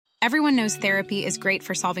Everyone knows therapy is great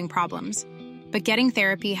for solving problems, but getting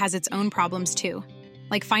therapy has its own problems too,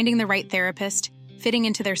 like finding the right therapist, fitting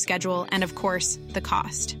into their schedule, and of course, the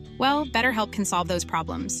cost. Well, BetterHelp can solve those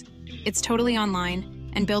problems. It's totally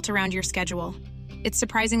online and built around your schedule. It's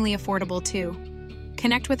surprisingly affordable too.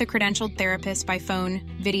 Connect with a credentialed therapist by phone,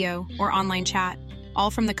 video, or online chat,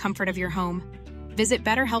 all from the comfort of your home. Visit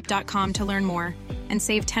BetterHelp.com to learn more and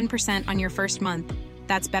save 10% on your first month.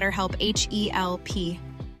 That's BetterHelp, H-E-L-P.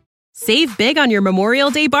 Save big on your Memorial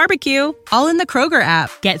Day barbecue, all in the Kroger app.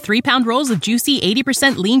 Get 3-pound rolls of juicy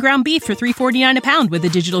 80% lean ground beef for $3.49 a pound with a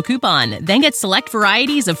digital coupon. Then get select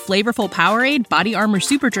varieties of flavorful Powerade, Body Armor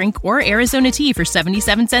Super Drink, or Arizona tea for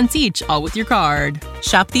 77 cents each, all with your card.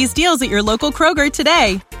 Shop these deals at your local Kroger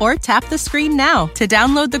today, or tap the screen now to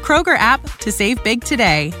download the Kroger app to save big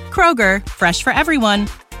today. Kroger, fresh for everyone.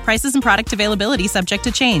 Prices and product availability subject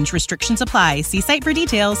to change. Restrictions apply. See site for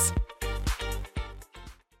details.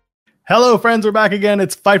 Hello, friends. We're back again.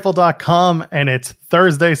 It's Fightful.com, and it's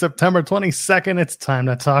Thursday, September 22nd. It's time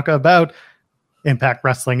to talk about Impact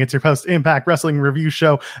Wrestling. It's your post-Impact Wrestling review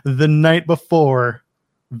show the night before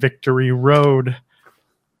Victory Road.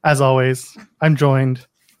 As always, I'm joined.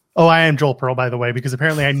 Oh, I am Joel Pearl, by the way, because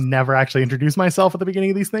apparently I never actually introduce myself at the beginning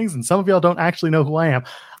of these things, and some of y'all don't actually know who I am.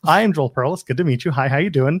 I am Joel Pearl. It's good to meet you. Hi, how you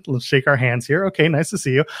doing? Let's shake our hands here. Okay, nice to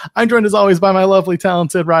see you. I'm joined as always by my lovely,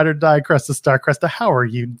 talented ride or die Cresta Star. Cresta, how are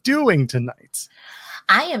you doing tonight?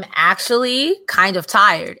 I am actually kind of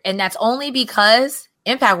tired, and that's only because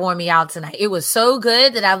Impact wore me out tonight. It was so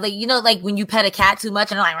good that I'm like, you know, like when you pet a cat too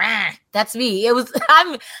much and I'm like, rah, that's me. It was.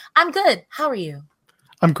 I'm good. How are you?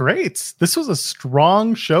 I'm great. This was a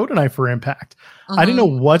strong show tonight for Impact. I didn't know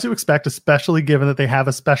what to expect, especially given that they have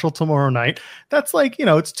a special tomorrow night. That's like, you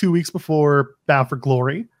know, it's 2 weeks before Bound for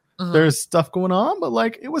Glory. There's stuff going on, but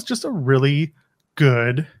like, it was just a really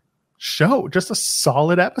good show, just a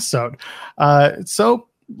solid episode. So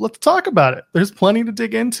let's talk about it. There's plenty to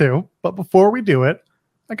dig into, but before we do it,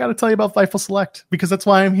 I got to tell you about Fightful Select because that's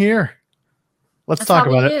why I'm here. Let's talk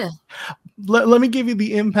about it. Let me give you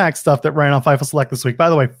the Impact stuff that ran on Fightful Select this week. By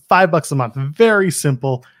the way, $5 a month. Very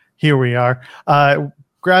simple. Here we are.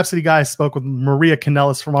 Grab City Guys spoke with Maria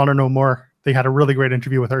Kanellis from Honor No More. They had a really great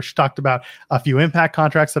interview with her. She talked about a few Impact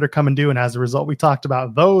contracts that are coming due, and as a result, we talked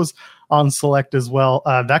about those on Select as well.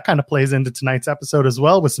 That kind of plays into tonight's episode as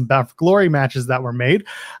well with some Bound for Glory matches that were made.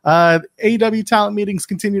 AEW talent meetings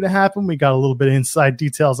continue to happen. We got a little bit of inside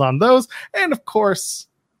details on those. And of course,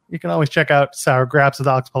 you can always check out Sour Graps with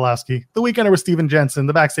Alex Pulaski, The Weekender with Steven Jensen,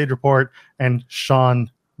 The Backstage Report, and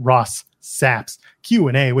Sean Ross Sapp's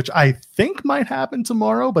Q&A, which I think might happen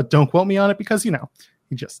tomorrow, but don't quote me on it because, you know,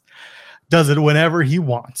 he just does it whenever he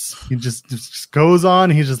wants. He just goes on.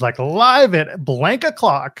 He's just like live at blank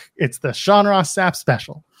o'clock. It's the Sean Ross Sapp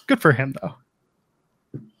special. Good for him, though.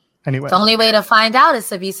 Anyway. The only way to find out is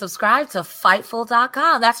to be subscribed to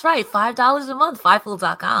Fightful.com. That's right. $5 a month,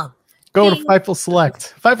 Fightful.com. Go to Fightful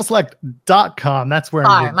Select. FightfulSelect.com. That's where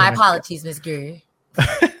I'm my apologies, Miss Guru.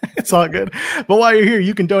 It's all good. But while you're here,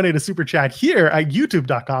 you can donate a super chat here at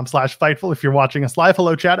youtube.com/Fightful. If you're watching us live,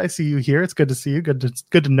 hello, chat. I see you here. It's good to see you. Good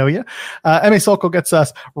to know you. M.A. Sokol gets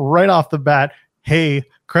us right off the bat. Hey,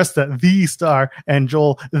 Cresta, the Star, and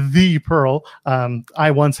Joel, the Pearl.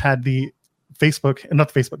 I once had the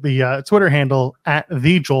Twitter handle at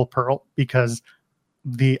the Joel Pearl because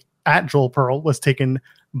the at Joel Pearl was taken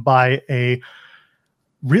by a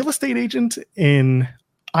real estate agent in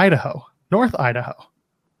Idaho, North Idaho.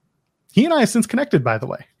 He and I have since connected, by the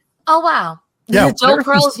way. Oh, wow. Yeah, Joel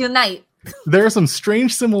Pearls unite. There are some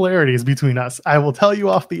strange similarities between us. I will tell you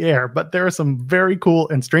off the air, but there are some very cool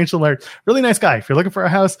and strange similarities. Really nice guy. If you're looking for a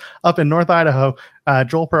house up in North Idaho,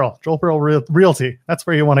 Joel Pearl Realty. That's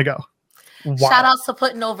where you want to go. Wow. Shout outs to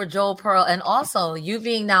putting over Joel Pearl. And also, you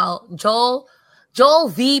being now Joel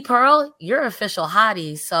V. Pearl, you're official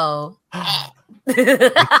hottie, so.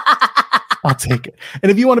 I'll take it.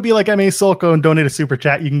 And if you want to be like M.A. Solko and donate a super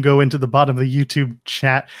chat, you can go into the bottom of the YouTube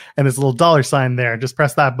chat and there's a little $sign there. Just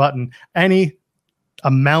press that button. Any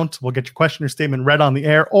amount will get your question or statement read on the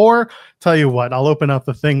air. Or tell you what, I'll open up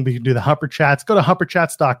the thing. We can do the Humper Chats. Go to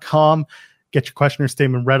humperchats.com. Get your question or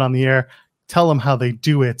statement read on the air. Tell them how they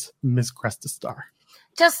do it, Ms. Cresta Star.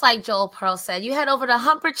 Just like Joel Pearl said, you head over to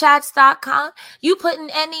humperchats.com, you put in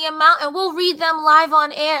any amount, and we'll read them live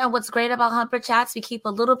on air. And what's great about Humper Chats, we keep a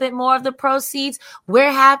little bit more of the proceeds.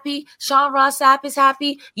 We're happy. Sean Ross Sapp is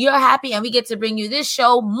happy. You're happy. And we get to bring you this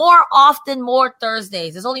show more often, more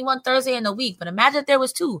Thursdays. There's only one Thursday in a week, but imagine if there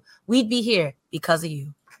was two. We'd be here because of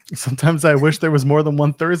you. Sometimes I wish there was more than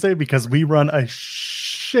one Thursday because we run a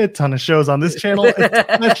shit ton of shows on this channel,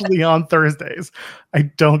 especially on Thursdays. I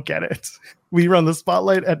don't get it. We run the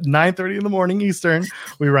Spotlight at 9:30 in the morning Eastern.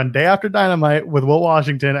 We run Day After Dynamite with Will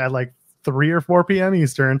Washington at like 3 or 4 p.m.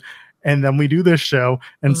 Eastern. And then we do this show,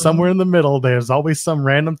 and somewhere in the middle, there's always some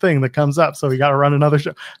random thing that comes up. So we got to run another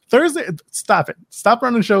show. Thursday, stop it. Stop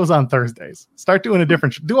running shows on Thursdays. Start doing a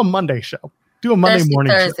different show. Do a Monday show. Do a Monday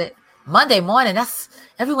morning show. Monday morning, that's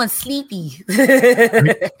everyone's sleepy.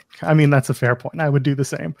 I mean, that's a fair point. I would do the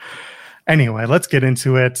same. Anyway, let's get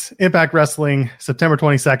into it. Impact Wrestling, September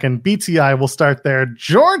 22nd. BTI will start there.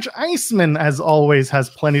 George Iceman, as always, has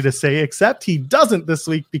plenty to say, except he doesn't this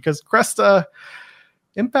week because Cresta...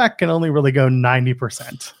 Impact can only really go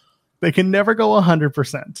 90%. They can never go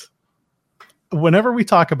 100%. Whenever we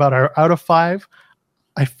talk about our out of 5,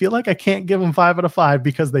 I feel like I can't give them 5 out of 5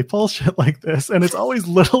 because they pull shit like this, and it's always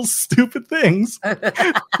little stupid things.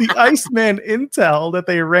 The Iceman intel that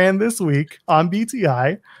they ran this week on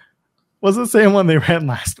BTI was the same one they ran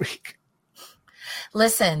last week.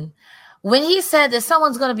 Listen, when he said that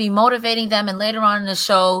someone's going to be motivating them and later on in the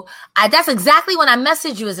show, that's exactly when I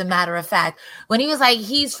messaged you, as a matter of fact. When he was like,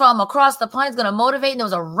 he's from across the pond, he's going to motivate, and there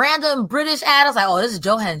was a random British ad. I was like, oh, this is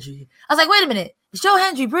Joe Hendry. I was like, wait a minute. Is Joe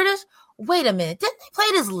Hendry British? Wait a minute. Didn't they play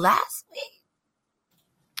this last week?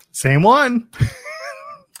 Same one.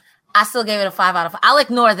 I still gave it a 5 out of 5. I'll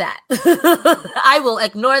ignore that. I will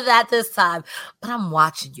ignore that this time. But I'm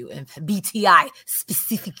watching you in BTI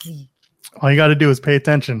specifically. All you got to do is pay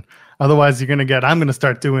attention. Otherwise, I'm going to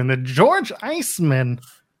start doing the George Iceman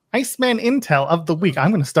intel of the week. I'm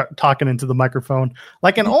going to start talking into the microphone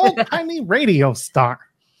like an old-timey radio star.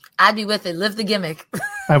 I'd be with it. Live the gimmick.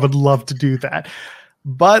 I would love to do that.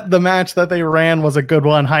 But the match that they ran was a good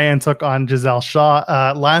one. Hyann took on Giselle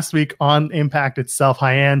Shaw. Last week on Impact itself,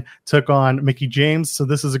 Hyann took on Mickie James. So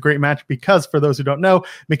this is a great match because, for those who don't know,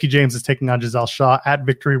 Mickie James is taking on Giselle Shaw at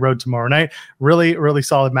Victory Road tomorrow night. Really, really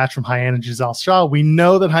solid match from Hyann and Giselle Shaw. We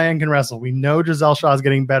know that Hyann can wrestle. We know Giselle Shaw is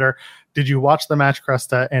getting better. Did you watch the match,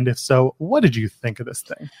 Cresta? And if so, what did you think of this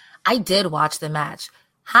thing? I did watch the match.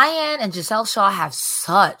 Hyann and Giselle Shaw have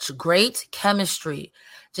such great chemistry.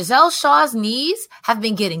 Giselle Shaw's knees have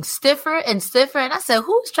been getting stiffer and stiffer. And I said,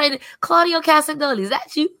 who's training? Claudio Castagnoli, is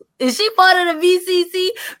that you? Is she part of the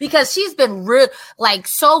BCC? Because she's been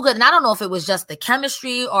so good. And I don't know if it was just the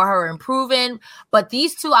chemistry or her improving, but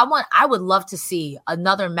these two, I would love to see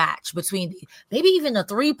another match between maybe even a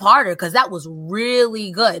 3-parter, because that was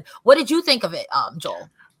really good. What did you think of it, Joel?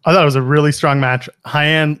 I thought it was a really strong match.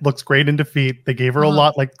 Hyann looks great in defeat. They gave her a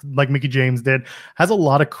lot, like Mickie James did. Has a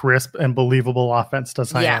lot of crisp and believable offense,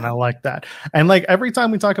 does Hyann. Yeah. I like that. And like every time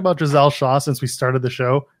we talk about Giselle Shaw since we started the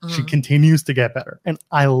show, she continues to get better. And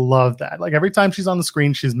I love that. Like every time she's on the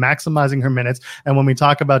screen, she's maximizing her minutes. And when we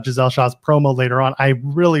talk about Giselle Shaw's promo later on, I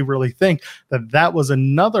really, really think that was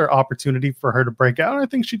another opportunity for her to break out. And I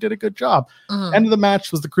think she did a good job. End of the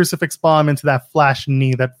match was the crucifix bomb into that flash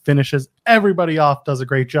knee that finishes everybody off, does a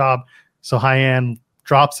great job. So Hyann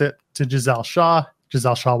drops it to Giselle Shaw.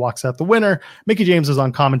 Giselle Shaw walks out the winner. Mickie James was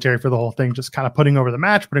on commentary for the whole thing, just kind of putting over the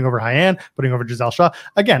match, putting over Hyann, putting over Giselle Shaw.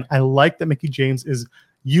 Again, I like that Mickie James is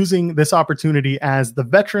using this opportunity as the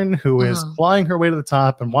veteran who is flying her way to the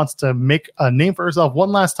top and wants to make a name for herself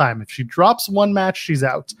one last time. If she drops one match, she's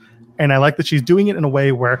out. And I like that she's doing it in a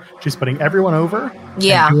way where she's putting everyone over and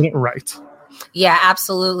doing it right. Yeah,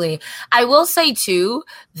 absolutely. I will say, too,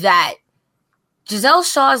 that Giselle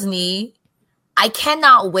Shaw's knee, I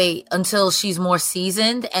cannot wait until she's more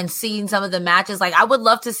seasoned and seeing some of the matches. Like, I would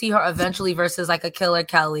love to see her eventually versus like a Killer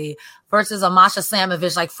Kelly, versus a Masha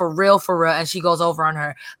Slamovich, like for real, and she goes over on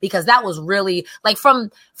her, because that was really like from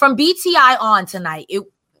BTI on tonight.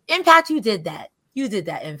 Impact, you did that,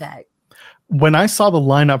 Impact. When I saw the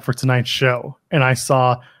lineup for tonight's show and I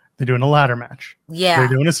saw they're doing a ladder match, they're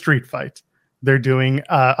doing a street fight, they're doing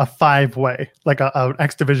a 5-way, like a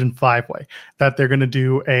X Division 5-way, that they're going to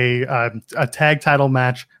do a tag title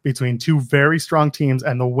match between two very strong teams,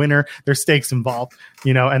 and the winner, there's stakes involved,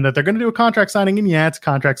 and that they're going to do a contract signing. And yeah, it's a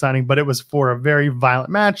contract signing, but it was for a very violent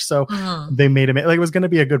match. So they made it like it was going to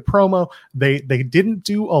be a good promo. They didn't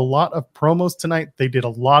do a lot of promos tonight. They did a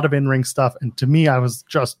lot of in-ring stuff. And to me, I was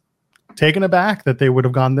just taken aback that they would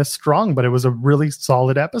have gone this strong, but it was a really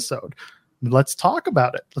solid episode. Let's talk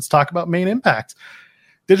about it. Let's talk about Main Impact.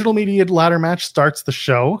 Digital Media ladder match starts the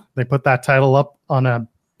show. They put that title up on a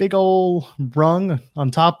big old rung on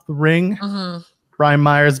top of the ring. Brian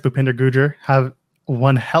Myers, Bhupinder Gujjar have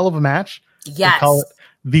one hell of a match. Yes. They call it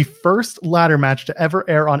the first ladder match to ever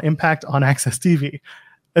air on Impact on Access TV.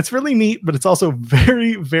 It's really neat, but it's also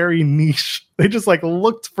very, very niche. They just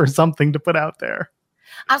looked for something to put out there.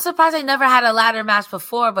 I'm surprised they never had a ladder match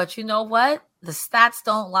before, but you know what? The stats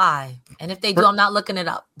don't lie. And if they do, I'm not looking it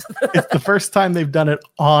up. It's the first time they've done it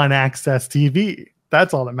on Access TV.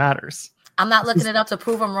 That's all that matters. I'm not looking it up to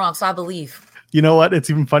prove I'm wrong, so I believe. You know what? It's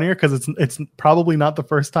even funnier because it's probably not the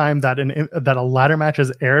first time that that a ladder match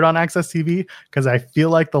has aired on Access TV, because I feel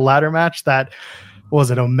like the ladder match that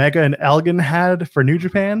Omega and Elgin had for New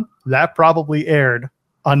Japan, that probably aired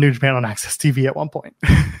on New Japan on Access TV at one point.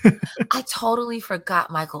 I totally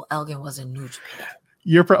forgot Michael Elgin was in New Japan.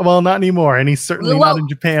 Well, not anymore, and he's certainly not in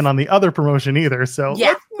Japan on the other promotion either. So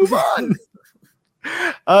yeah. Let's move on.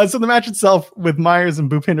 So the match itself with Myers and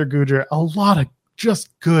Bhupinder Gujjar, a lot of just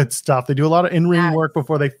good stuff. They do a lot of in-ring work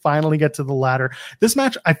before they finally get to the ladder. This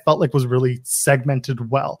match I felt like was really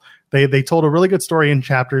segmented well. They told a really good story in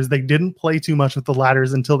chapters. They didn't play too much with the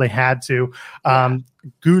ladders until they had to.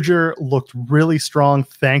 Gujjar looked really strong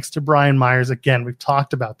thanks to Brian Myers. Again, we've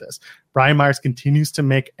talked about this. Brian Myers continues to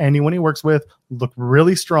make anyone he works with look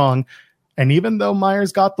really strong. And even though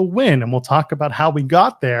Myers got the win, and we'll talk about how we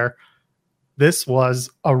got there, this was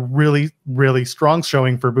a really, really strong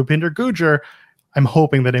showing for Bhupinder Gujjar. I'm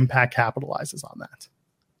hoping that Impact capitalizes on that.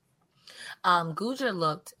 Gujjar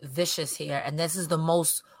looked vicious here, and this is the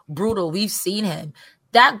most brutal we've seen him.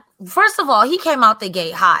 That, first of all, he came out the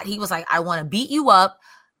gate hot. He was like, I want to beat you up.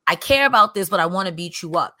 I care about this, but I want to beat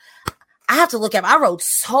you up. I have to look at, I wrote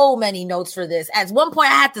so many notes for this. At one point,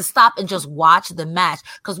 I had to stop and just watch the match,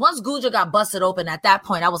 because once Gujjar got busted open at that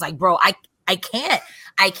point, I was like, bro, I can't.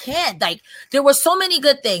 Like, there were so many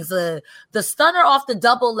good things. The stunner off the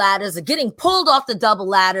double ladders, the getting pulled off the double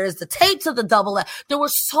ladders, the tape to the double ladder. There were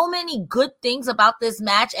so many good things about this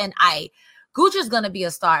match, and Gujjar's going to be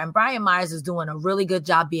a star, and Brian Myers is doing a really good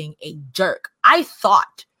job being a jerk. I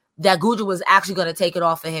thought that Gujjar was actually going to take it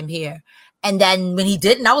off of him here. And then when he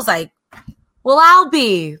didn't, I was like, well, I'll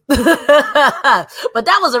be. But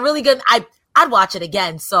that was a really good, I'd watch it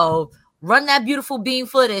again. So run that beautiful beam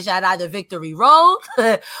footage at either Victory Road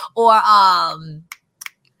or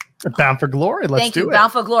Bound for Glory. Let's do it.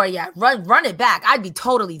 Bound for Glory. Yeah, run it back. I'd be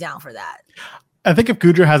totally down for that. I think if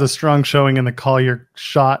Gujjar has a strong showing in the Call Your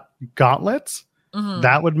Shot gauntlets,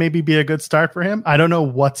 that would maybe be a good start for him. I don't know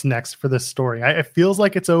what's next for this story. It feels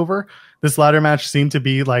like it's over. This ladder match seemed to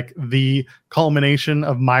be like the culmination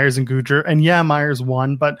of Myers and Gujjar. And yeah, Myers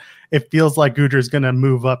won, but it feels like Gujjar is going to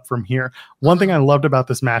move up from here. One thing I loved about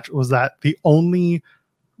this match was that the only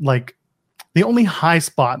high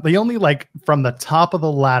spot, the only like from the top of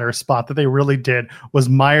the ladder spot that they really did was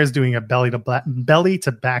Myers doing a belly to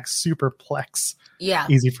back superplex. Yeah.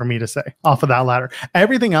 Easy for me to say off of that ladder.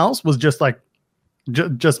 Everything else was just like,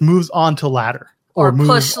 just moves onto ladder or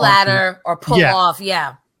push ladder or pull off.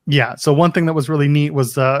 Yeah. Yeah. So one thing that was really neat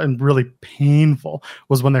was and really painful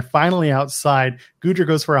was when they're finally outside, Gujjar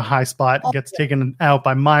goes for a high spot, gets taken out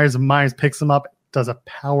by Myers, and Myers picks him up, does a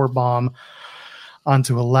power bomb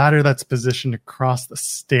onto a ladder that's positioned across the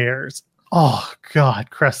stairs. Oh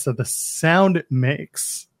God, Cresta, the sound it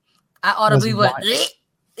makes. I audibly went,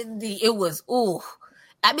 it was, ooh.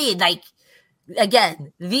 I mean, like,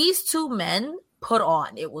 again, these two men put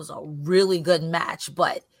on, it was a really good match,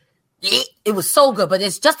 but it was so good, but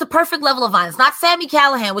it's just the perfect level of violence. Not Sami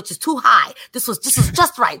Callihan, which is too high. This was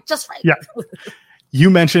just right. Yeah. You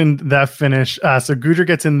mentioned that finish. So Gujjar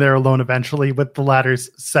gets in there alone eventually with the ladders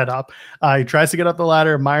set up. He tries to get up the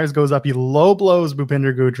ladder. Myers goes up. He low blows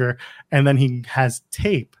Bhupinder Gujjar, and then he has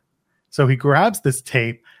tape. So he grabs this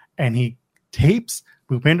tape and he tapes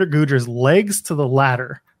Bhupinder Gujjar's legs to the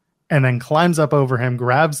ladder and then climbs up over him,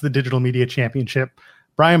 grabs the Digital Media Championship.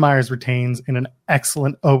 Brian Myers retains in an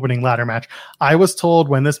excellent opening ladder match. I was told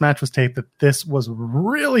when this match was taped that this was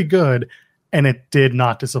really good, and it did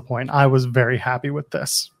not disappoint. I was very happy with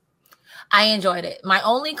this. I enjoyed it. My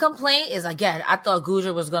only complaint is, again, I thought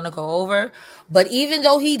Gujjar was going to go over, but even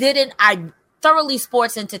though he didn't, I thoroughly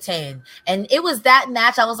sports entertained. And it was that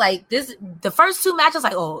match, I was like, the first two matches,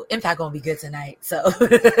 like, oh, Impact going to be good tonight. So,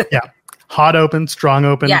 yeah. Hot open, strong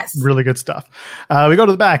open, yes. Really good stuff. We go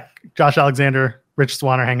to the back. Josh Alexander, Rich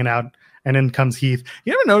Swann are hanging out, and in comes Heath.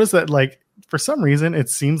 You ever notice that, like, for some reason, it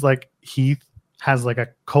seems like Heath has like a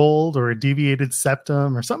cold or a deviated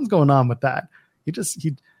septum or something's going on with that. He just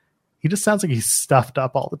sounds like he's stuffed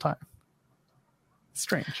up all the time. It's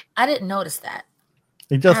strange. I didn't notice that.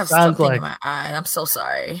 He just sounds like in my eye. I'm so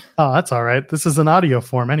sorry. Oh, that's all right. This is an audio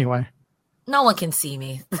form anyway. No one can see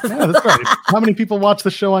me. Yeah, that's right. How many people watch the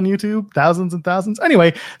show on YouTube? Thousands and thousands.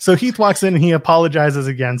 Anyway, so Heath walks in and he apologizes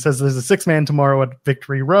again, says there's a 6-man tomorrow at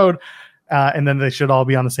Victory Road, and then they should all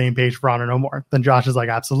be on the same page for Honor No More. Then Josh is like,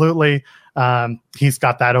 absolutely. He's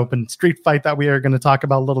got that open street fight that we are going to talk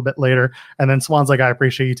about a little bit later. And then Swann's like, I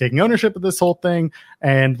appreciate you taking ownership of this whole thing,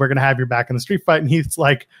 and we're going to have your back in the street fight. And Heath's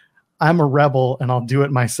like, I'm a rebel and I'll do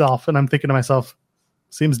it myself. And I'm thinking to myself,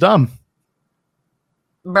 seems dumb.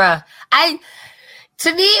 Bruh.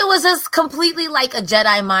 To me, it was just completely like a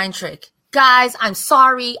Jedi mind trick. Guys, I'm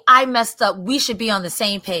sorry. I messed up. We should be on the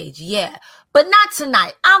same page. Yeah. But not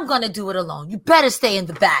tonight. I'm going to do it alone. You better stay in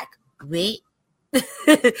the back. Wait.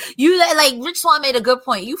 You like Rich Swann made a good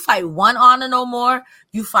point. You fight one Honor No More,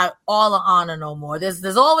 you fight all the Honor No More.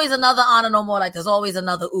 There's always another Honor No More, like there's always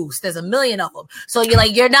another Oos. There's a million of them. So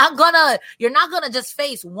you're not gonna just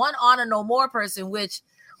face one Honor No More person, which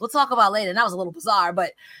we'll talk about later. And that was a little bizarre,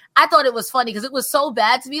 but I thought it was funny because it was so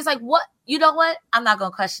bad to me. It's like, what? You know what? I'm not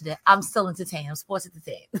gonna question it. I'm still entertained. I'm sports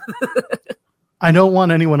entertained. I don't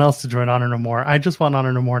want anyone else to join Honor No More. I just want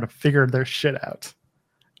Honor No More to figure their shit out.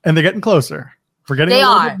 And they're getting closer. We're getting a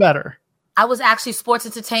little bit better. I was actually sports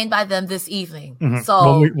entertained by them this evening. Mm-hmm.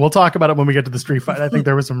 So we'll talk about it when we get to the street fight. I think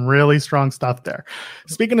there was some really strong stuff there.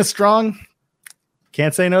 Speaking of strong,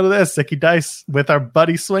 can't say no to this. Zicky Dice with our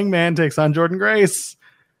buddy Swingman takes on Jordynne Grace.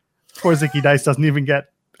 Poor Zicky Dice doesn't even get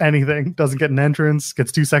anything. Doesn't get an entrance.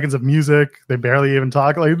 Gets 2 seconds of music. They barely even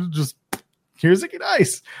talk. Like, just here's Zicky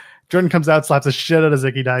Dice. Jordynne comes out, slaps the shit out of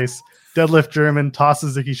Zicky Dice. Deadlift German,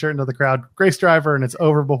 tosses Zicky's shirt into the crowd. Grace Driver, and it's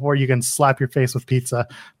over before you can slap your face with pizza.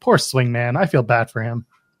 Poor Swingman. I feel bad for him.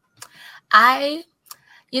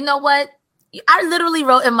 You know what? I literally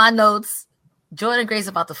wrote in my notes, Jordynne Grace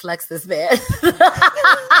about to flex this man.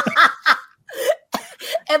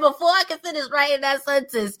 And before I can finish writing that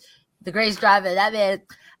sentence, the Grace Driver, that man,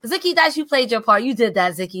 Zicky Dice, you played your part. You did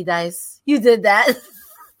that, Zicky Dice. You did that.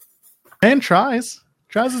 And tries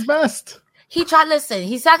his best. He tried, listen,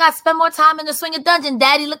 he said, I got to spend more time in the Swinger Dungeon,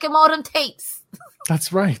 Daddy. Look at all them tapes.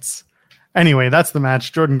 That's right. Anyway, that's the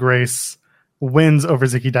match. Jordynne Grace wins over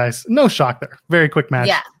Zicky Dice. No shock there. Very quick match.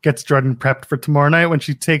 Yeah. Gets Jordynne prepped for tomorrow night when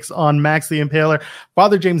she takes on Max the Impaler.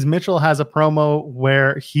 Father James Mitchell has a promo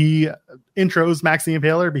where he intros Max the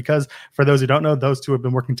Impaler because, for those who don't know, those two have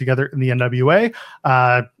been working together in the NWA.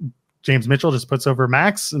 James Mitchell just puts over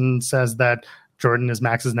Max and says that Jordynne is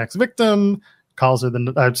Max's next victim. Calls them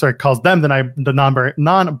the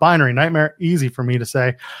non-binary nightmare. Easy for me to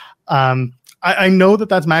say. I know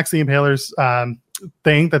that's Max the Impaler's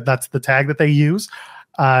thing. That's the tag that they use.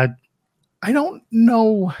 I don't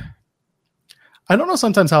know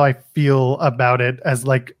sometimes how I feel about it as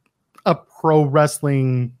like a pro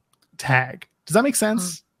wrestling tag. Does that make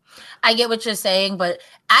sense? I get what you're saying, but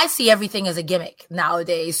I see everything as a gimmick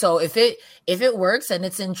nowadays. So if it works and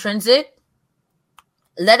it's intrinsic,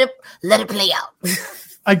 let it play out.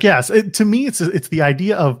 I guess to me, it's the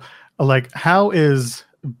idea of like, how is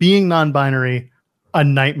being non-binary a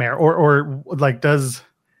nightmare, or like, does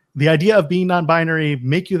the idea of being non-binary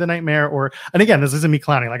make you the nightmare? And again, this isn't me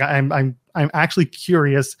clowning. Like, I'm actually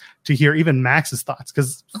curious to hear even Max's thoughts,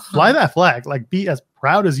 because fly that flag, like, be as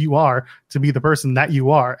proud as you are to be the person that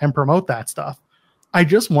you are and promote that stuff. I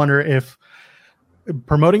just wonder if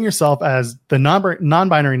promoting yourself as the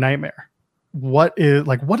non-binary nightmare, what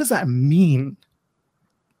does that mean?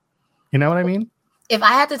 You know what I mean? If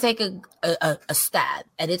I had to take a stab,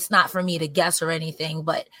 and it's not for me to guess or anything,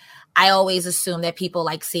 but I always assume that people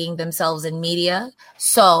like seeing themselves in media.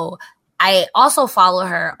 So I also follow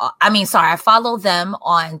I follow them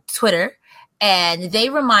on Twitter, and they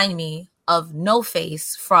remind me of No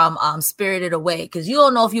Face from Spirited Away, because you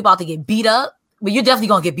don't know if you're about to get beat up. But you're definitely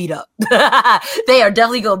going to get beat up. They are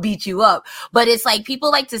definitely going to beat you up. But it's like people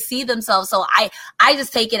like to see themselves. So I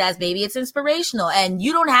just take it as maybe it's inspirational. And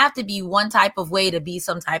you don't have to be one type of way to be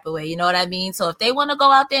some type of way. You know what I mean? So if they want to go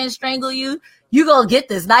out there and strangle you, you going to get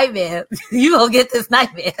this nightmare. You going to get this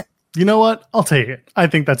nightmare. You know what? I'll take it. I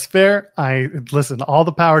think that's fair. Listen, all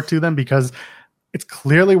the power to them, because it's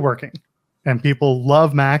clearly working. And people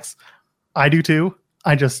love Max. I do too.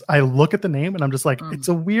 I look at the name and I'm just like, it's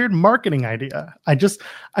a weird marketing idea. I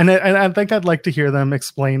think I'd like to hear them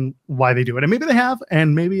explain why they do it. And maybe they have,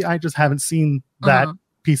 and maybe I just haven't seen that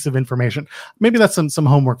piece of information. Maybe that's some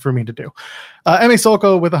homework for me to do. Emi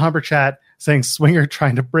Soko with a Humber Chat saying Swinger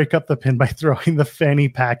trying to break up the pin by throwing the fanny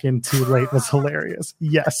pack in too late was hilarious.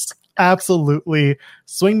 Yes, absolutely.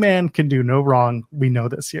 Swingman can do no wrong. We know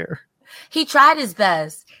this here. He tried his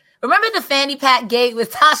best. Remember the fanny pack gate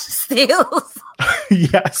with Tasha Steelz?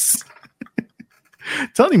 Yes.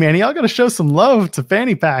 Tell you, man, y'all got to show some love to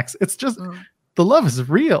fanny packs. It's just, the love is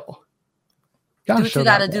real. Do what you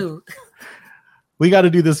got to do. We got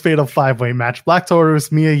to do this fatal 5-way match. Black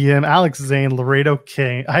Taurus, Mia Yim, Alex Zane, Laredo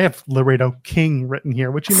King. I have Laredo King written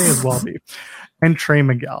here, which you may as well be. And Trey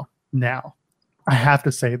Miguel. Now, I have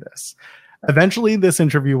to say this. Eventually, this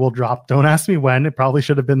interview will drop. Don't ask me when. It probably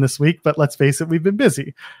should have been this week, but let's face it, we've been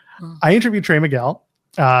busy. I interviewed Trey Miguel.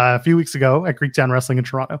 a few weeks ago at Greektown Wrestling in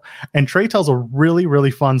Toronto, and Trey tells a really,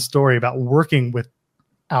 really fun story about working with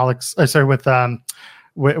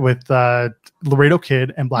Laredo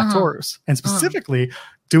Kid and Black Taurus, and specifically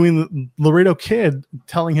doing Laredo Kid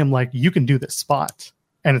telling him like, you can do this spot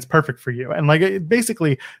and it's perfect for you. And like,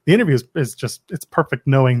 basically the interview is just, it's perfect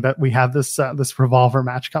knowing that we have this Revolver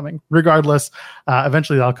match coming. Regardless,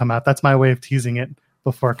 eventually that'll come out. That's my way of teasing it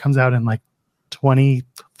before it comes out in like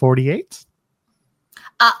 2048.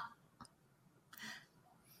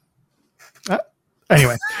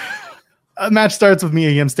 Anyway, a match starts with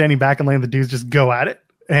Mia Yim standing back and letting the dudes just go at it.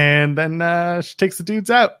 And then she takes the dudes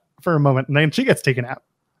out for a moment, and then she gets taken out.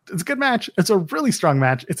 It's a good match. It's a really strong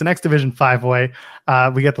match. It's an X Division 5-way.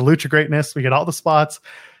 We get the Lucha greatness. We get all the spots.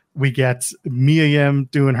 We get Mia Yim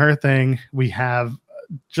doing her thing. We have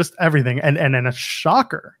just everything. And then a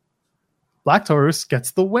shocker. Black Taurus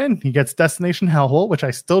gets the win. He gets Destination Hellhole, which I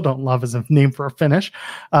still don't love as a name for a finish.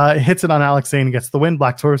 Hits it on Alex Zane and gets the win.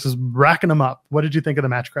 Black Taurus is racking him up. What did you think of the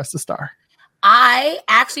match, Cresta Star? I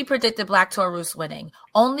actually predicted Black Taurus winning,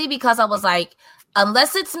 only because I was like,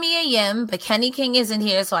 unless it's Mia Yim, but Kenny King isn't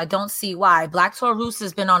here, so I don't see why. Black Taurus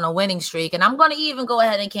has been on a winning streak, and I'm going to even go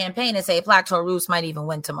ahead and campaign and say Black Taurus might even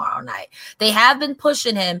win tomorrow night. They have been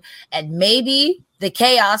pushing him, and maybe the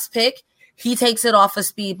Chaos pick, he takes it off of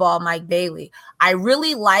Speedball Mike Bailey. I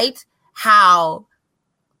really liked how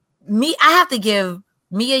I have to give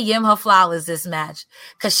Mia Yim her flowers this match,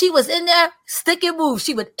 because she was in there, stick and move.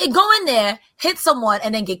 She would go in there, hit someone,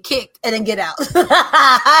 and then get kicked and then get out. And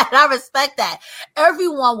I respect that.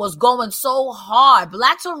 Everyone was going so hard.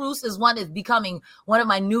 Black Taurus is becoming one of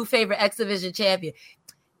my new favorite X Division champions.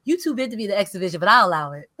 You too big to be the X Division, but I'll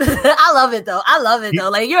allow it. I love it though.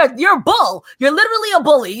 Like you're a bull. You're literally a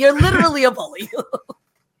bully. You're literally a bully.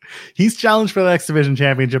 He's challenged for the X Division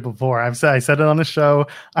Championship before. I said it on the show.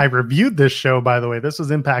 I reviewed this show, by the way. This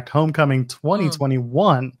was Impact Homecoming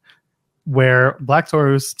 2021, where Black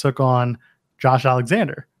Taurus took on Josh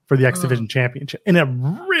Alexander for the X Division Championship in a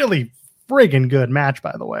really friggin' good match,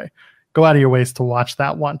 by the way. Go out of your ways to watch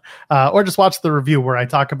that one. Or just watch the review where I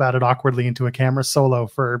talk about it awkwardly into a camera solo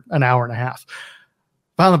for an hour and a half.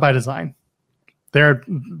 Violent by Design.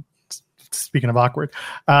 Speaking of awkward,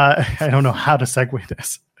 I don't know how to segue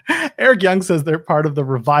this. Eric Young says they're part of the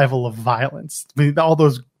revival of violence. I mean, all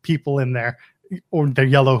those people in there, or their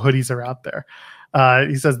yellow hoodies are out there.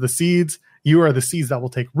 He says the seeds, you are the seeds that will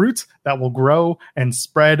take roots, that will grow and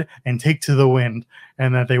spread and take to the wind,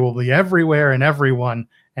 and that they will be everywhere and everyone.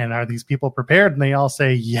 And are these people prepared? And they all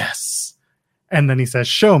say yes. And then he says,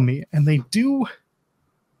 show me. And they do.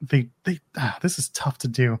 This is tough to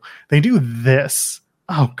do. They do this.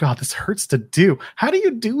 Oh God, this hurts to do. How do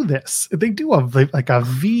you do this? They do a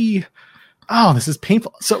V. Oh, this is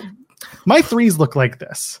painful. So my threes look like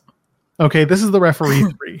this. Okay, this is the referee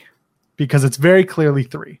 3 because it's very clearly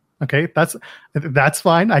 3. Okay, that's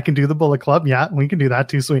fine. I can do the Bullet Club. Yeah, we can do that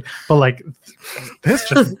too, sweet. But like, this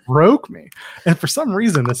just broke me. And for some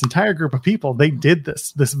reason, this entire group of people, they did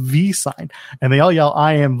this V sign, and they all yell,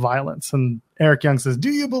 "I am violence." And Eric Young says,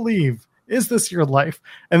 "Do you believe? Is this your life?"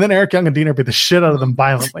 And then Eric Young and Diener beat the shit out of them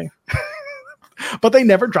violently. But they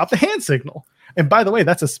never drop the hand signal. And by the way,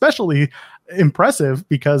 that's especially impressive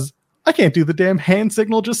because I can't do the damn hand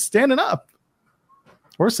signal just standing up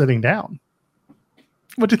or sitting down.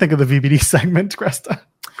 What do you think of the VBD segment, Cresta?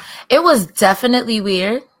 It was definitely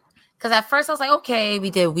weird because at first I was like, okay, we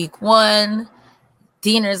did week 1.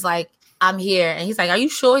 Diener's like, I'm here. And he's like, are you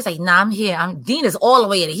sure? He's like, nah, I'm here. Diener's all the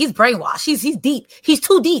way in it. He's brainwashed. He's deep. He's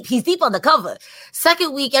too deep. He's deep on the cover.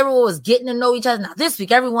 Second week, everyone was getting to know each other. Now this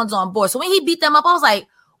week, everyone's on board. So when he beat them up, I was like,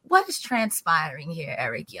 what is transpiring here,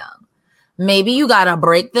 Eric Young? Maybe you got to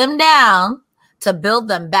break them down to build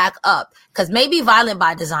them back up, because maybe Violent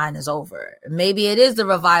by Design is over. Maybe it is the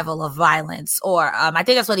revival of violence, or I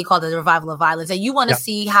think that's what he called it, the revival of violence. And you want to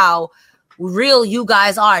see how real you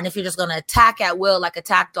guys are, and if you're just going to attack at will, like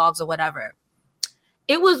attack dogs or whatever.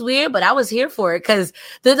 It was weird, but I was here for it because,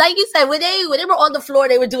 like you said, when they were on the floor,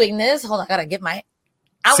 they were doing this. Hold on, I gotta get my.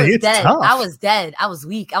 I was dead. Tough. I was dead. I was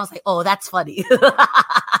weak. I was like, oh, that's funny.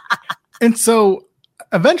 And so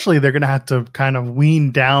eventually they're going to have to kind of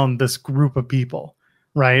wean down this group of people,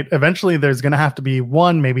 right? Eventually there's going to have to be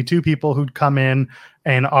 1, maybe 2 people who'd come in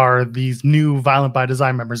and are these new Violent by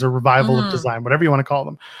Design members or revival of design, whatever you want to call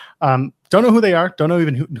them. Don't know who they are. Don't know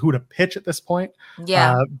even who to pitch at this point.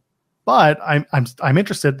 Yeah. But I'm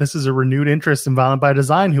interested. This is a renewed interest in Violent by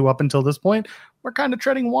Design, who up until this point were kind of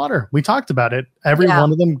treading water. We talked about it. Every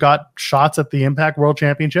one of them got shots at the Impact World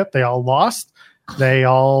Championship. They all lost. They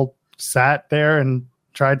all sat there and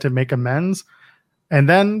tried to make amends. And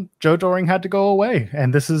then Joe Doering had to go away.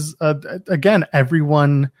 And this is, again,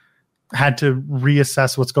 everyone had to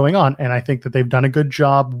reassess what's going on. And I think that they've done a good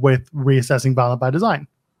job with reassessing Violent by Design.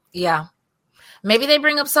 Yeah. Maybe they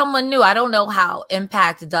bring up someone new. I don't know how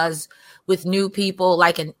Impact does with new people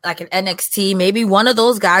like an NXT. Maybe one of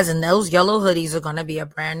those guys in those yellow hoodies are going to be a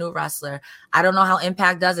brand new wrestler. I don't know how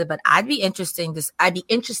Impact does it, but I'd be interested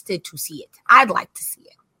to see it. I'd like to see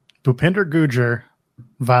it. Bhupinder Gujjar,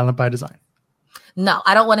 Violent by Design. No,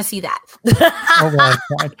 I don't want to see that. Oh, well,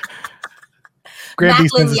 fine. Graham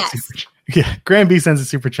B sends a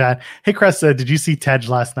super chat. Hey, Cressa, did you see Tej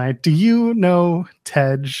last night? Do you know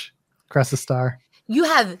Tej, Cressa Star? You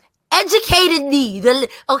have educated me.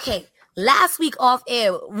 Okay, last week off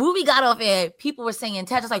air, Ruby got off air. People were saying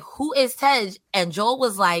Tej. I was like, who is Tej? And Joel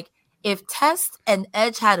was like, if Test and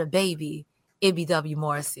Edge had a baby, it'd be W.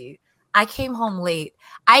 Morrissey. I came home late.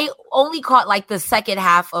 I only caught like the second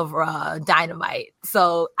half of Dynamite.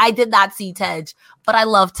 So I did not see Tej, but I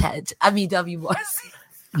love Tej. W. Morrissey.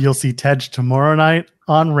 You'll see Tej tomorrow night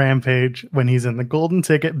on Rampage when he's in the Golden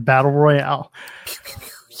Ticket Battle Royale.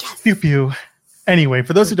 Yes. Pew pew. Anyway,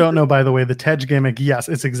 for those who don't know, by the way, the Tej gimmick, yes,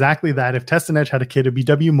 it's exactly that. If Test and Edge had a kid, it'd be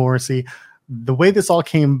W. Morrissey. The way this all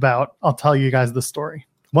came about, I'll tell you guys the story.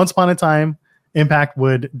 Once upon a time, Impact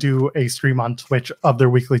would do a stream on Twitch of their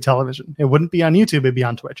weekly television. It wouldn't be on YouTube, it'd be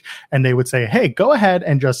on Twitch. And they would say, hey, go ahead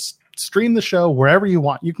and just stream the show wherever you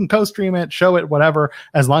want. You can co-stream it, show it, whatever,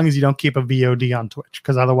 as long as you don't keep a VOD on Twitch,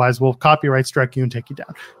 because otherwise we'll copyright strike you and take you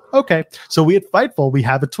down. Okay, so we at Fightful, we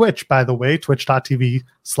have a Twitch, by the way,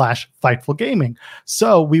 twitch.tv/Fightful Gaming.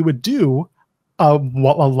 So we would do a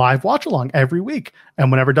live watch along every week. And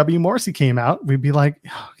whenever W. Morrissey came out, we'd be like,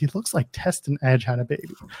 oh, he looks like Test and Edge had a baby.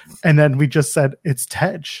 And then we just said, it's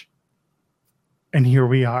Tej. And here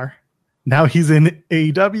we are. Now he's in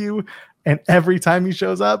AEW, and every time he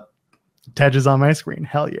shows up, Tej is on my screen.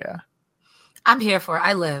 Hell yeah. I'm here for it.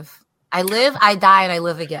 I live, I die, and I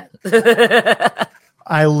live again.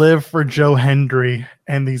 I live for Joe Hendry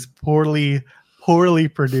and these poorly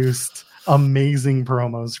produced, amazing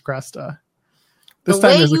promos, Cresta. The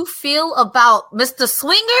way you feel about Mr.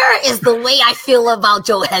 Swinger is the way I feel about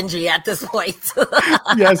Joe Hendry at this point.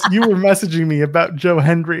 Yes, you were messaging me about Joe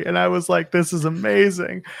Hendry, and I was like, this is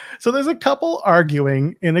amazing. So there's a couple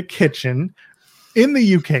arguing in a kitchen in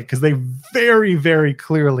the UK, because they very, very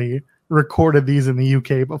clearly recorded these in the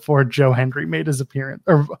UK before Joe Hendry made his appearance.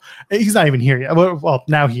 Or he's not even here yet. Well,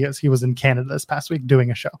 now he is. He was in Canada this past week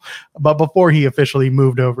doing a show. But before he officially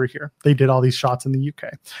moved over here, they did all these shots in the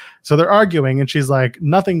UK. So they're arguing, and she's like,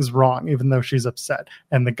 nothing's wrong, even though she's upset.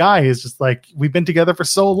 And the guy is just like, we've been together for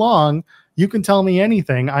so long, you can tell me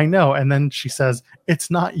anything, I know. And then she says,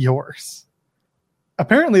 it's not yours.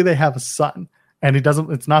 Apparently they have a son, and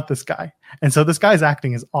it's not this guy. And so this guy's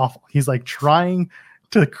acting is awful. He's like trying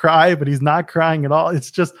to cry, but he's not crying at all.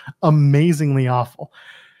 It's just amazingly awful.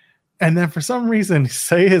 And then for some reason,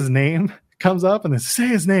 say his name comes up, and then say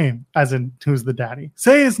his name, as in who's the daddy.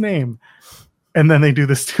 Say his name. And then they do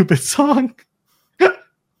the stupid song.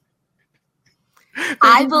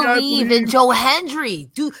 I believe in Joe Hendry.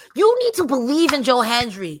 Dude, you need to believe in Joe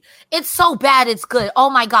Hendry. It's so bad, it's good. Oh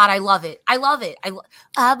my God, I love it. I love it.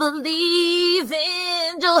 I believe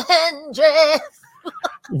in Joe Hendry.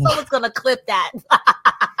 Someone's gonna clip that.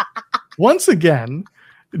 Once again,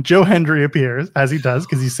 Joe Hendry appears, as he does,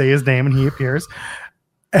 because you say his name and he appears.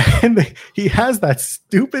 And he has that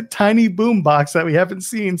stupid tiny boom box that we haven't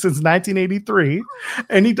seen since 1983.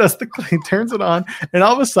 And he turns it on, and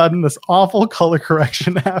all of a sudden this awful color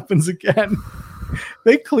correction happens again.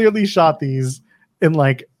 They clearly shot these in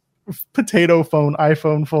like potato phone,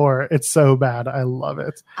 iPhone 4. It's so bad. I love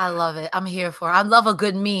it. I love it. I'm here for it. I love a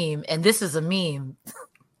good meme, and this is a meme.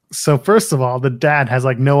 So first of all, the dad has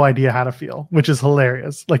like no idea how to feel, which is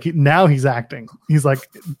hilarious. Like now he's acting. He's like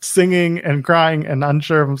singing and crying and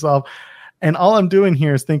unsure of himself. And all I'm doing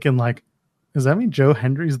here is thinking like, does that mean Joe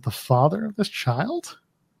Hendry's the father of this child?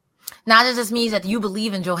 Now that just means that you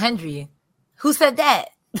believe in Joe Hendry. Who said that?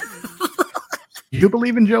 You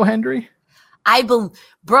believe in Joe Hendry?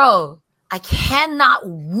 Bro, I cannot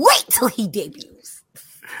wait till he debuts.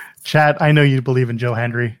 Chat, I know you believe in Joe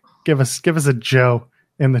Hendry. Give us a Joe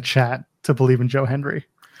in the chat to believe in Joe Hendry.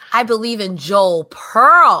 I believe in Joel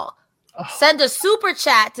Pearl. Oh. Send a super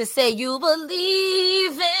chat to say you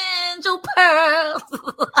believe in Joel Pearl.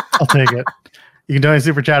 I'll take it. You can donate a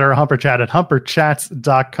super chat or a humper chat at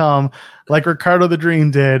humperchats.com. Like Ricardo the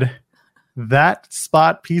Dream did. That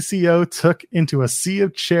spot PCO took into a sea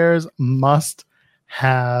of chairs must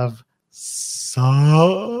have sucked.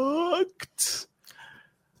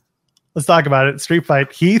 Let's talk about it. Street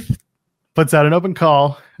Fight. Heath puts out an open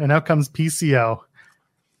call, and out comes PCO.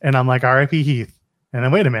 And I'm like, RIP Heath. And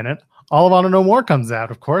then wait a minute. All of Honor No More comes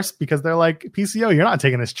out, of course, because they're like, PCO, you're not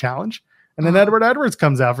taking this challenge. And then Edward Edwards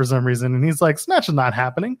comes out for some reason, and he's like, this match is not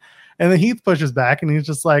happening. And then Heath pushes back, and he's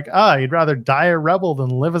just like, you'd rather die a rebel than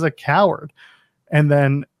live as a coward. And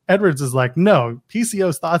then Edwards is like, no,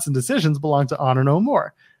 PCO's thoughts and decisions belong to Honor No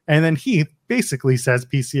More. And then Heath basically says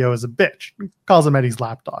PCO is a bitch, calls him Eddie's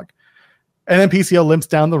lapdog. And then PCO limps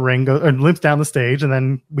down the ring, limps down the stage, and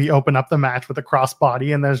then we open up the match with a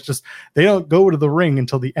crossbody. And there's just, they don't go to the ring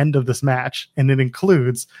until the end of this match. And it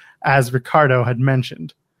includes, as Ricardo had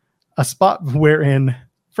mentioned, a spot wherein,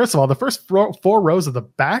 first of all, the first four rows of the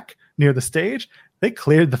back near the stage, they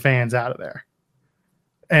cleared the fans out of there.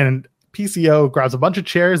 And PCO grabs a bunch of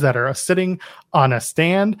chairs that are sitting on a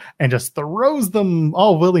stand and just throws them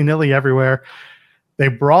all willy-nilly everywhere. They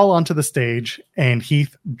brawl onto the stage, and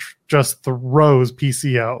Heath just throws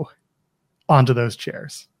PCO onto those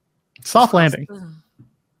chairs. Soft landing.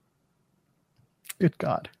 Good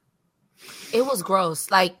God. It was gross.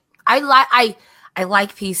 Like, I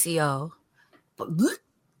like PCO, but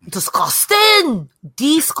disgusting.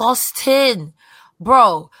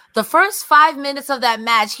 Bro, the first 5 minutes of that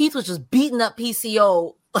match, Heath was just beating up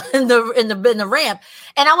PCO in the ramp.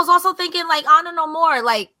 And I was also thinking, like, Honor No More,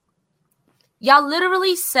 like, y'all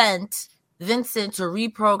literally sent Vincent to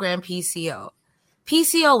reprogram PCO.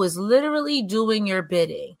 PCO is literally doing your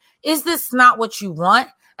bidding. Is this not what you want?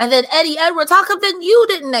 And then Eddie Edwards, how come then you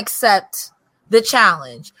didn't accept the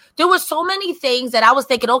challenge? There were so many things that I was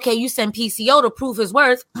thinking, okay, you send PCO to prove his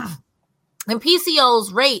worth. And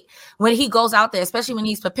PCO's rate when he goes out there, especially when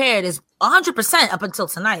he's prepared, is 100% up until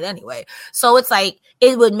tonight anyway. So it's like,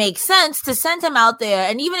 it would make sense to send him out there.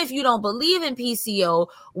 And even if you don't believe in PCO,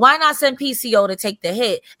 why not send PCO to take the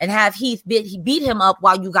hit and have Heath beat him up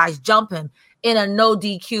while you guys jump him in a no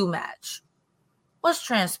DQ match? What's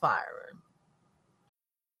transpiring?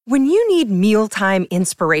 When you need mealtime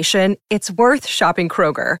inspiration, it's worth shopping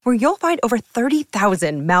Kroger, where you'll find over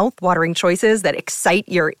 30,000 mouth-watering choices that excite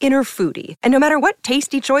your inner foodie. And no matter what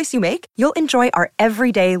tasty choice you make, you'll enjoy our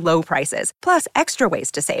everyday low prices, plus extra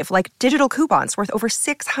ways to save, like digital coupons worth over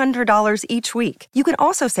 $600 each week. You can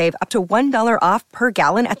also save up to $1 off per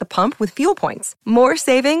gallon at the pump with fuel points. More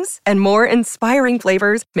savings and more inspiring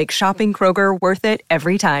flavors make shopping Kroger worth it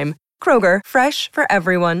every time. Kroger, fresh for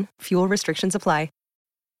everyone. Fuel restrictions apply.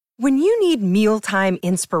 When you need mealtime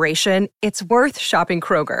inspiration, it's worth shopping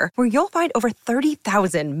Kroger, where you'll find over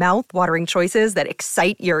 30,000 mouth-watering choices that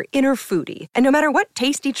excite your inner foodie. And no matter what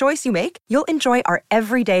tasty choice you make, you'll enjoy our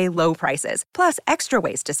everyday low prices, plus extra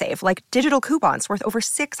ways to save, like digital coupons worth over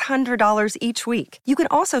 $600 each week. You can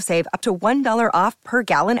also save up to $1 off per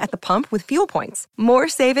gallon at the pump with fuel points. More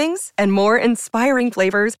savings and more inspiring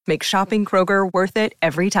flavors make shopping Kroger worth it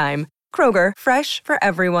every time. Kroger, fresh for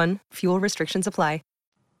everyone. Fuel restrictions apply.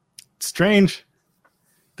 Strange.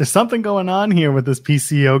 There's something going on here with this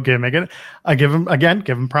PCO gimmick. And I give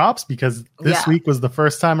him props, because this week was the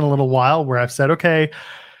first time in a little while where I've said, okay,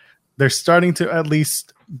 they're starting to at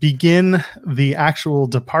least begin the actual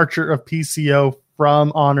departure of PCO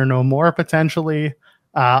from Honor No More potentially.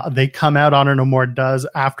 They come out, Honor No More does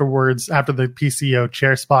afterwards, after the PCO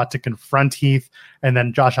chair spot, to confront Heath. And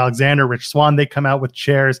then Josh Alexander, Rich Swann, they come out with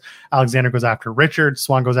chairs. Alexander goes after Richard.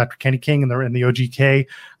 Swann goes after Kenny King, and they're in the OGK.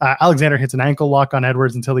 Alexander hits an ankle lock on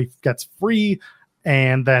Edwards until he gets free.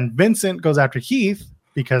 And then Vincent goes after Heath,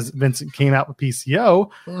 because Vincent came out with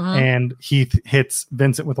PCO. And Heath hits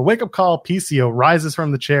Vincent with a wake-up call. PCO rises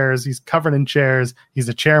from the chairs. He's covered in chairs. He's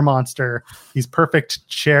a chair monster. He's perfect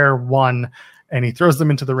chair one. And he throws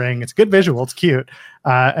them into the ring. It's a good visual. It's cute.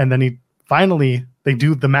 And then they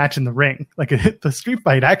do the match in the ring. Like, the street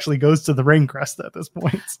fight actually goes to the ring crest at this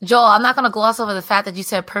point. Joel, I'm not going to gloss over the fact that you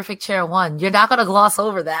said perfect chair one. You're not going to gloss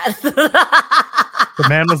over that. The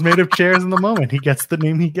man was made of chairs in the moment. He gets the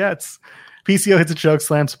name he gets. PCO hits a choke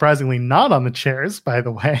slam, surprisingly not on the chairs, by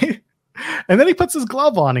the way. And then he puts his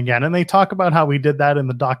glove on again, and they talk about how we did that in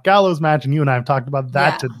the Doc Gallows match, and you and I have talked about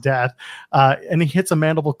that to death. And he hits a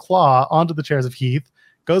mandible claw onto the chairs of Heath,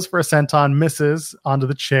 goes for a senton, misses onto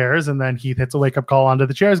the chairs, and then Heath hits a wake-up call onto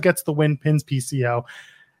the chairs, gets the win, pins PCO.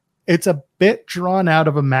 It's a bit drawn out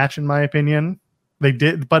of a match, in my opinion. They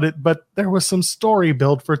did, but there was some story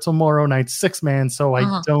built for tomorrow night's 6-man, so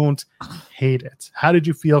I don't hate it. How did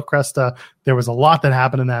you feel, Cresta? There was a lot that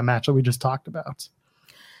happened in that match that we just talked about.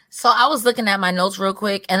 So I was looking at my notes real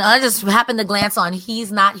quick, and I just happened to glance on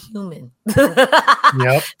He's Not Human.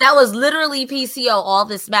 Yep. That was literally PCO all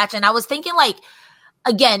this match. And I was thinking, like,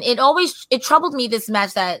 again, it troubled me, this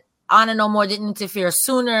match, that Honor No More didn't interfere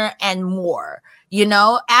sooner and more, you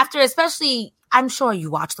know, after, especially I'm sure you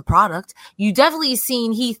watch the product. You definitely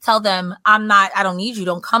seen Heath tell them, I don't need you.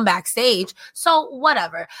 Don't come backstage. So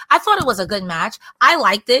whatever. I thought it was a good match. I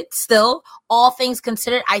liked it still. All things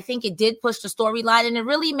considered, I think it did push the storyline, and it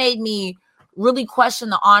really made me really question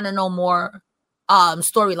the Honor No More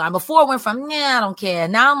storyline. Before it went from, I don't care.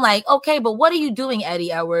 Now I'm like, okay, but what are you doing,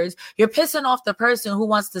 Eddie Edwards? You're pissing off the person who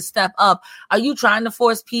wants to step up. Are you trying to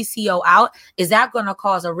force PCO out? Is that going to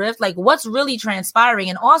cause a rift? Like, what's really transpiring?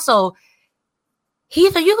 And also,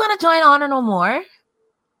 Heath, are you going to join Honor No More?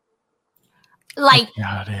 Like,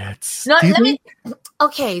 got it. No, let me.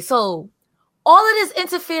 Okay, so all it is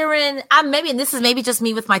interfering. And this is maybe just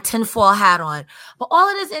me with my tinfoil hat on, but all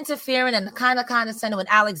it is interfering and kind of sending with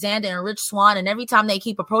Alexander and Rich Swann. And every time they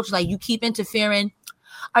keep approaching, like, you keep interfering.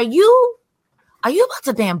 Are you about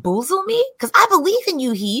to bamboozle me? Because I believe in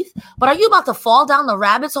you, Heath. But are you about to fall down the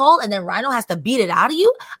rabbit's hole and then Rhino has to beat it out of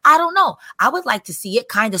you? I don't know. I would like to see it,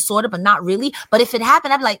 kind of, sort of, but not really. But if it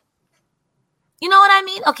happened, I'd be like, you know what I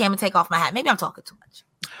mean? Okay, I'm gonna take off my hat. Maybe I'm talking too much.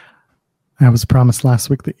 I was promised last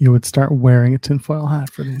week that you would start wearing a tinfoil hat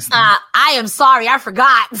for these things. I am sorry. I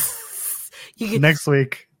forgot. Next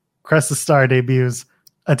week, Crest the Star debuts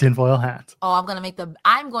a tinfoil hat. Oh, I'm going to make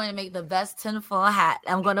the best tinfoil hat.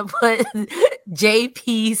 I'm going to put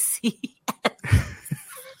JPC.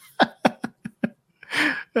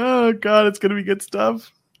 Oh, God, it's going to be good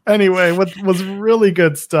stuff. Anyway, what was really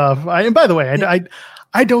good stuff. And by the way,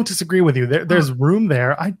 I don't disagree with you. There's room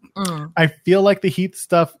there. I feel like the Heath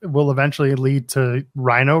stuff will eventually lead to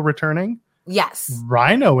Rhino returning. Yes.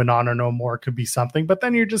 Rhino in Honor No More could be something, but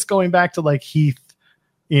then you're just going back to like Heath,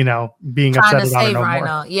 being trying upset to at Honor save No Rhino.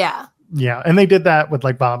 More. Yeah. Yeah. And they did that with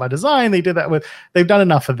like Violent by Design. They've done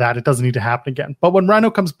enough of that. It doesn't need to happen again. But when Rhino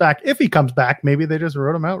comes back, if he comes back, maybe they just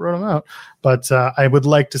wrote him out. But I would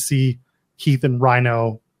like to see Heath and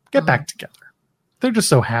Rhino get back together. They're just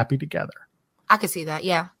so happy together. I could see that.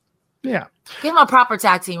 Yeah. Yeah. Give him a proper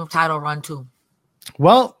tag team title run too.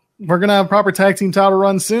 Well, we're going to have a proper tag team title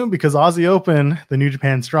run soon because Aussie Open, the New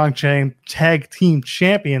Japan Strong Tag Team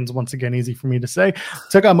Champions, once again, easy for me to say,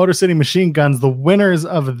 took on Motor City Machine Guns. The winners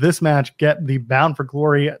of this match get the Bound for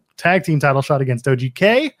Glory tag team title shot against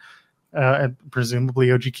OGK. And presumably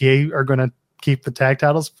OGK are going to keep the tag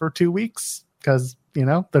titles for 2 weeks because, they're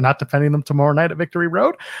not defending them tomorrow night at Victory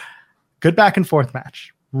Road. Good back and forth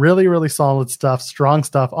match. Really, really solid stuff. Strong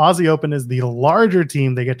stuff. Aussie Open is the larger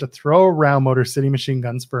team. They get to throw around Motor City Machine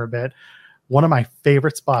Guns for a bit. One of my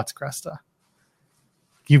favorite spots, Cresta.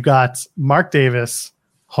 You've got Mark Davis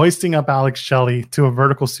hoisting up Alex Shelley to a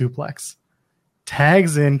vertical suplex.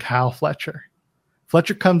 Tags in Kyle Fletcher.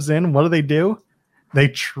 Fletcher comes in. What do? They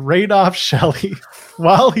trade off Shelley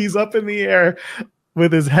while he's up in the air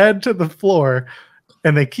with his head to the floor.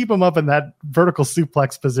 And they keep him up in that vertical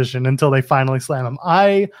suplex position until they finally slam him.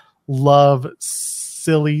 I love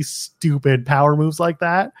silly, stupid power moves like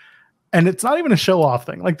that. And it's not even a show-off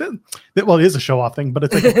thing. Like well, it is a show-off thing, but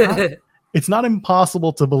it's like it's not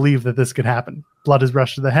impossible to believe that this could happen. Blood is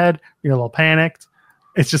rushed to the head. You're a little panicked.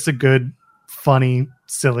 It's just a good, funny,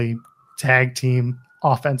 silly tag team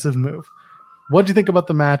offensive move. What do you think about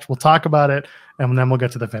the match? We'll talk about it, and then we'll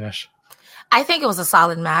get to the finish. I think it was a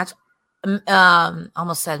solid match.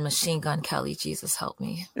 Almost said Machine Gun Kelly. Jesus help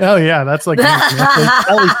me. Oh yeah, that's like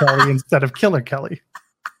Kelly instead of Killer Kelly.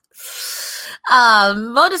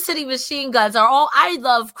 Motor City Machine Guns are all. I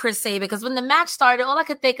love Chris Sabin because when the match started, all I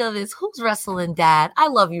could think of is who's wrestling dad. I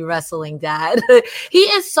love you, wrestling dad. He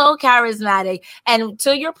is so charismatic. And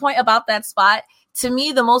to your point about that spot, to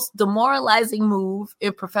me, the most demoralizing move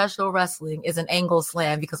in professional wrestling is an angle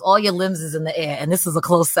slam because all your limbs is in the air, and this is a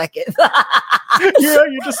close second. Yeah,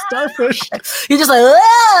 you're just starfish. You're just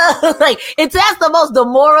like, like that's the most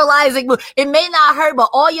demoralizing move. It may not hurt, but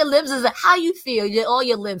all your limbs is how you feel. All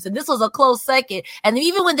your limbs, and this was a close second. And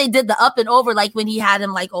even when they did the up and over, like when he had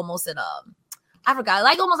him like almost in I forgot,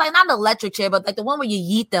 like almost like not an electric chair, but like the one where you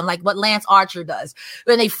yeet them, like what Lance Archer does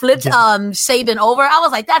when they flipped Sabin over. I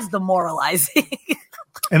was like, that's demoralizing.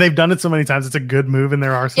 And they've done it so many times. It's a good move in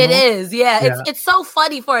their arsenal. It is, yeah. It's so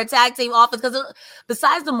funny for a tag team offense because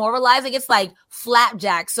besides demoralizing, it's like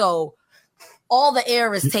flapjack. So all the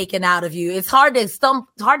air is taken out of you. It's hard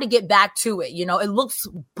to get back to it. It looks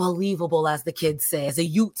believable, as the kids say, as a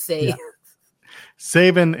Ute say. Yeah.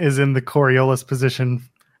 Sabin is in the Coriolis position,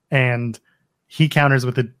 and he counters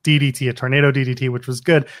with a DDT, a tornado DDT, which was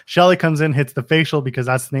good. Shelley comes in, hits the facial because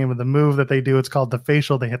that's the name of the move that they do. It's called the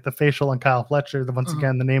facial. They hit the facial on Kyle Fletcher. Once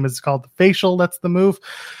again, the name is called the facial. That's the move.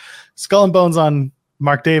 Skull and Bones on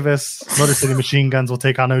Mark Davis. Motor City Machine Guns will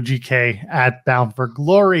take on OGK at Bound for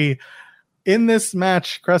Glory. In this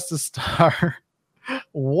match, Crest the Star,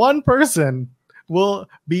 one person will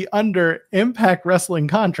be under Impact Wrestling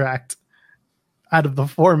contract out of the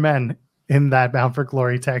 4 men in that Bound for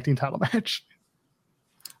Glory tag team title match.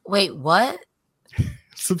 Wait, what?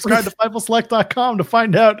 Subscribe to FightfulSelect.com to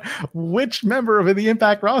find out which member of the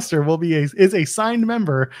Impact roster is a signed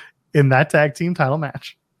member in that tag team title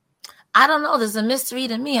match. I don't know. There's a mystery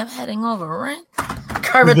to me. I'm heading over, right?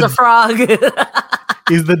 Kermit the Frog.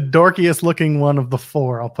 He's the dorkiest looking one of the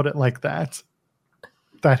 4. I'll put it like that.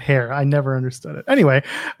 That hair. I never understood it. Anyway,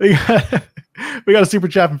 we got a super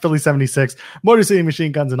chat from Philly 76. Motor City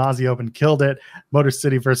Machine Guns and Aussie Open killed it. Motor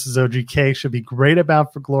City versus OGK should be great at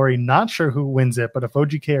Bound for Glory. Not sure who wins it, but if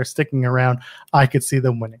OGK are sticking around, I could see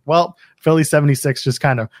them winning. Well, Philly 76 just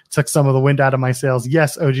kind of took some of the wind out of my sails.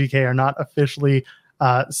 Yes, OGK are not officially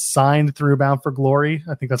signed through Bound for Glory.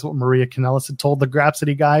 I think that's what Maria Kanellis had told the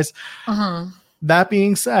Grapsody guys. That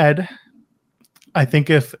being said, I think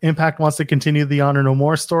if Impact wants to continue the Honor No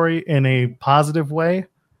More story in a positive way,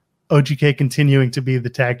 OGK continuing to be the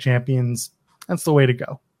tag champions, that's the way to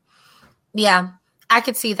go. Yeah, I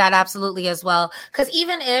could see that absolutely as well. Because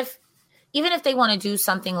even if they want to do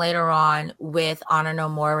something later on with Honor No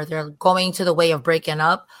More, where they're going to the way of breaking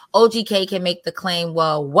up, OGK can make the claim,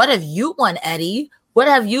 well, what have you won, Eddie? What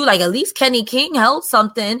have you, like, at least Kenny King held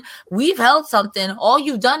something. We've held something. All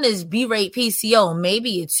you've done is berate PCO.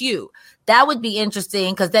 Maybe it's you. That would be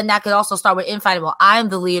interesting, because then that could also start with infighting. Well, I'm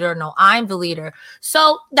the leader. No, I'm the leader.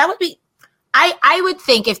 So that would be, I would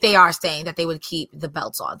think if they are staying that they would keep the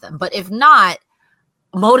belts on them. But if not,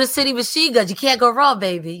 Motor City Machine Guns, you can't go wrong,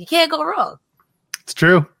 baby. You can't go wrong. It's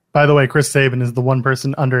true. By the way, Chris Sabin is the one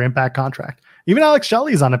person under Impact contract. Even Alex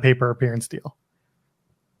Shelley's on a paper appearance deal.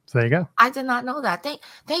 So there you go. I did not know that. Thank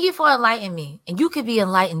you for enlightening me. And you could be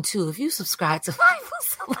enlightened too if you subscribe to Fightful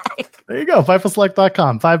Select. There you go.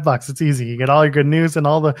 FightfulSelect.com. $5. It's easy. You get all your good news and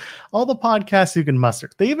all the podcasts you can muster.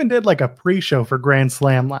 They even did like a pre-show for Grand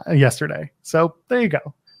Slam yesterday. So there you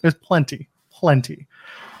go. There's plenty.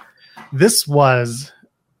 This was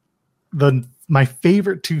my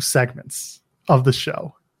favorite 2 segments of the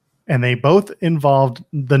show, and they both involved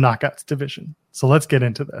the Knockouts division. So let's get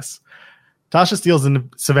into this. Tasha Steelz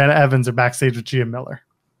and Savannah Evans are backstage with Gia Miller.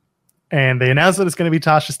 And they announced that it's going to be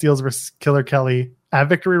Tasha Steelz versus Killer Kelly at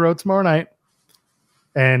Victory Road tomorrow night.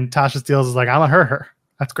 And Tasha Steelz is like, I'm a her.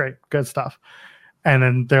 That's great. Good stuff. And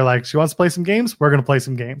then they're like, she wants to play some games? We're going to play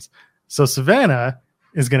some games. So Savannah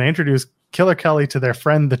is going to introduce Killer Kelly to their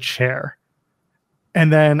friend, The Chair.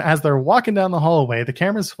 And then as they're walking down the hallway, the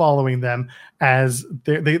camera's following them as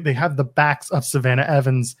they have the backs of Savannah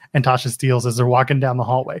Evans and Tasha Steelz as they're walking down the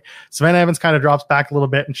hallway. Savannah Evans kind of drops back a little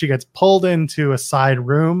bit and she gets pulled into a side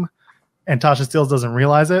room, and Tasha Steelz doesn't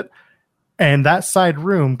realize it. And that side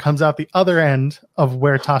room comes out the other end of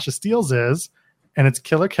where Tasha Steelz is, and it's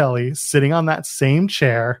Killer Kelly sitting on that same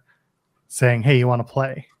chair saying, hey, you want to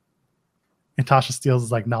play? And Tasha Steelz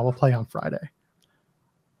is like, no, we'll play on Friday.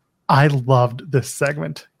 I loved this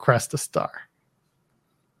segment, Crest a Star.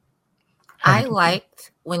 I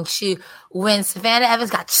liked when Savannah Evans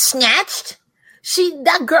got snatched.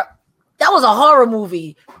 That was a horror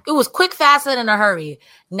movie. It was quick, fast, and in a hurry.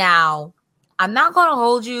 Now, I'm not going to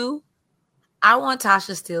hold you. I want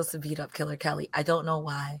Tasha Steelz to beat up Killer Kelly. I don't know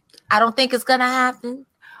why. I don't think it's going to happen.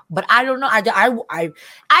 But I don't know.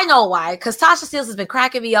 I know why. Because Tasha Steelz has been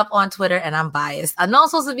cracking me up on Twitter, and I'm biased. I know I'm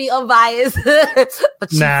supposed to be unbiased.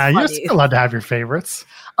 But nah, you're still allowed to have your favorites.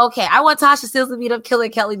 Okay, I want Tasha Steelz to beat up Killer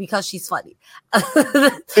Kelly because she's funny.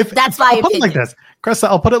 That's my opinion. Put it like this. Chris,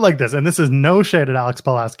 I'll put it like this. And this is no shade at Alex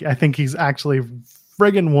Pawlowski. I think he's actually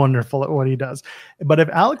friggin' wonderful at what he does. But if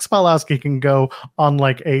Alex Pawlowski can go on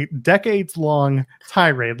like a decades-long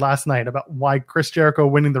tirade last night about why Chris Jericho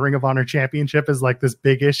winning the Ring of Honor championship is like this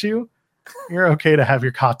big issue, you're okay to have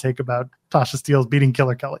your hot take about Tasha Steelz beating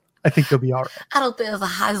Killer Kelly. I think you'll be all right. I don't think it's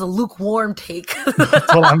a lukewarm take.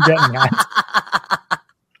 That's what I'm getting at.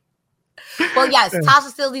 Well, yes,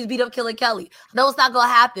 Tasha Steelz needs to beat up Killer Kelly. I know it's not going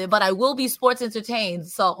to happen, but I will be sports entertained,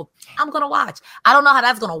 so I'm going to watch. I don't know how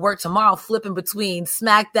that's going to work tomorrow, flipping between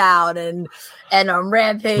SmackDown and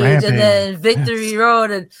Rampage and then Victory Road.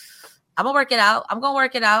 And I'm going to work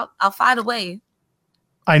it out. I'll find a way.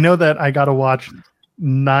 I know that I got to watch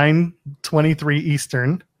 9:23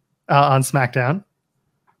 Eastern on SmackDown.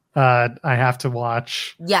 I have to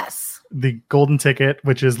watch the Golden Ticket,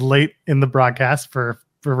 which is late in the broadcast for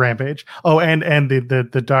Rampage. Oh, and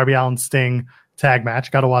the Darby Allin Sting tag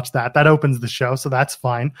match. Got to watch that. That opens the show, so that's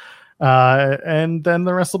fine. And then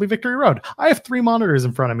the rest will be Victory Road. I have 3 monitors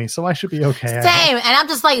in front of me, so I should be okay. Same, and I'm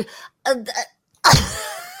just like...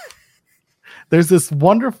 There's this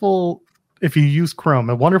wonderful if you use Chrome,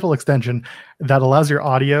 a wonderful extension that allows your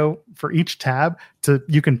audio for each tab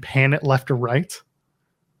you can pan it left or right.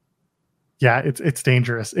 Yeah, it's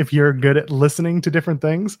dangerous. If you're good at listening to different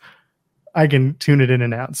things, I can tune it in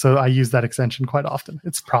and out. So I use that extension quite often.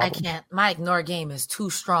 It's a problem. I can't. My ignore game is too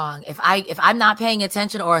strong. If I'm not paying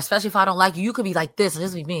attention, or especially if I don't like you could be like this, and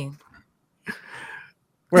this would be mean.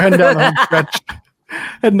 We're heading down the home stretch.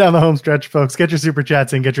 Heading down the home stretch, folks. Get your super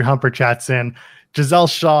chats in. Get your humper chats in. Giselle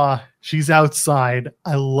Shaw, she's outside.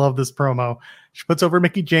 I love this promo. She puts over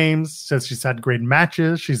Mickie James, says she's had great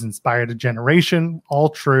matches. She's inspired a generation. All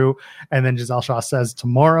true. And then Giselle Shaw says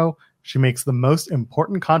tomorrow she makes the most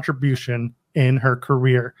important contribution in her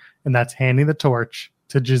career, and that's handing the torch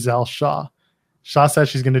to Giselle Shaw. Shaw says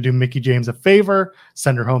she's going to do Mickie James a favor,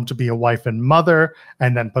 send her home to be a wife and mother,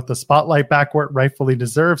 and then put the spotlight back where it rightfully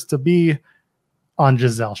deserves to be, on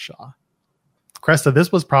Giselle Shaw. Cresta,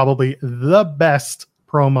 this was probably the best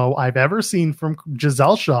promo I've ever seen from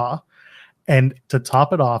Giselle Shaw. And to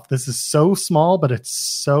top it off, this is so small, but it's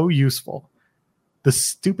so useful. The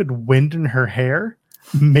stupid wind in her hair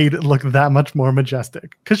made it look that much more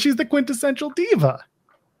majestic because she's the quintessential diva.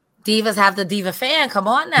 Divas have the diva fan. Come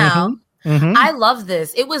on now. I love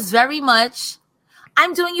this. It was very much,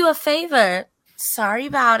 I'm doing you a favor. Sorry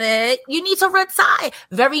about it. You need to retire.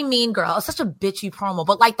 Very mean girl. It's such a bitchy promo,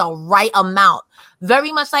 but like the right amount.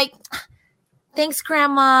 Very much like, thanks,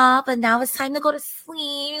 Grandma, but now it's time to go to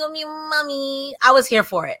sleep. You're gonna be mommy. I was here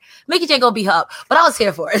for it. Mickie James gonna beat her up, but I was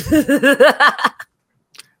here for it.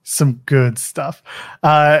 Some good stuff.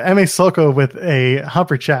 M.A. Soko with a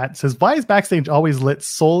humper chat says, why is backstage always lit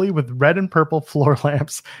solely with red and purple floor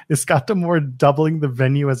lamps? Is Scott D'Amore doubling the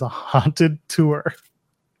venue as a haunted tour?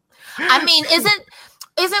 I mean,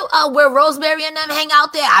 isn't where Rosemary and them hang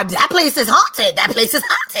out there? That place is haunted. That place is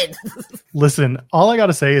haunted. Listen, all I got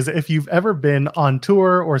to say is if you've ever been on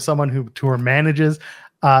tour or someone who tour manages,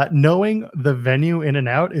 knowing the venue in and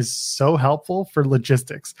out is so helpful for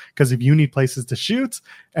logistics. Because if you need places to shoot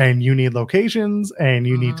and you need locations and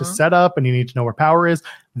you need to set up and you need to know where power is,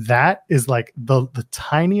 that is like the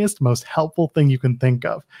tiniest, most helpful thing you can think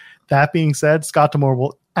of. That being said, Scott D'Amore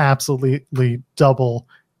will absolutely double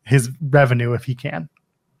his revenue if he can.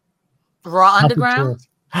 Raw Underground?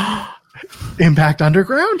 Impact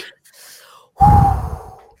Underground? I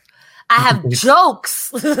have jokes.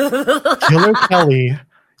 Killer Kelly.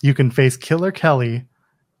 You can face Killer Kelly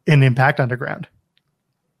in Impact Underground.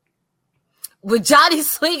 With Johnny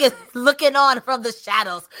Swing looking on from the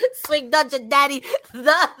shadows. Swing Dungeon Daddy.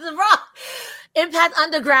 The Raw. Impact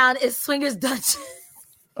Underground is Swinger's Dungeon.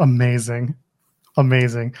 Amazing.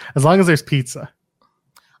 As long as there's pizza.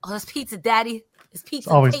 Oh, there's Pizza Daddy. It's pizza.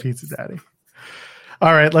 Always Pizza Daddy.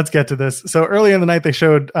 All right, let's get to this. So early in the night, they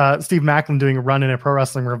showed Steve Maclin doing a run in a Pro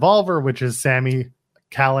Wrestling Revolver, which is Sami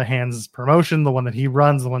Callihan's promotion, the one that he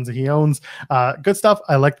runs, the ones that he owns. Good stuff.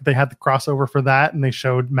 I like that they had the crossover for that, and they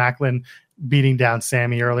showed Maclin beating down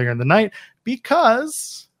Sami earlier in the night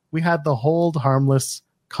because we had the Hold Harmless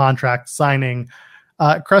contract signing.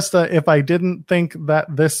 Cresta, if I didn't think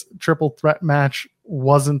that this triple threat match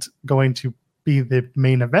wasn't going to be the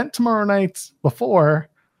main event tomorrow night before,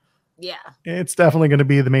 it's definitely going to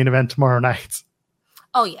be the main event tomorrow night.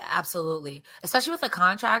 Oh yeah, absolutely. Especially with the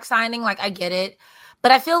contract signing, like I get it,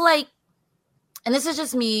 but I feel like, and this is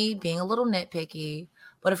just me being a little nitpicky,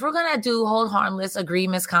 but if we're going to do Hold Harmless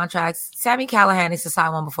agreements, contracts, Sami Callihan needs to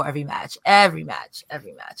sign one before every match. And that's,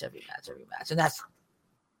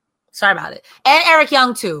 sorry about it. And Eric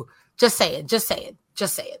Young too. Just say it.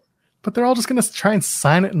 But they're all just going to try and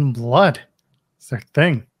sign it in blood. It's their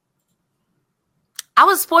thing. I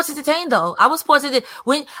was sports entertained though.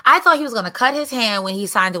 When I thought he was going to cut his hand when he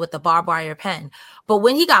signed it with the barbed wire pen. But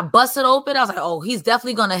when he got busted open, I was like, oh, he's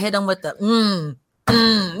definitely going to hit him with the oh,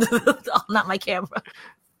 not my camera.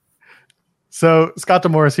 So Scott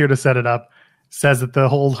D'Amore is here to set it up. Says that the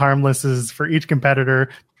Hold Harmless is for each competitor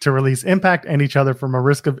to release Impact and each other from a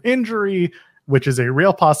risk of injury, which is a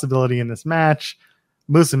real possibility in this match.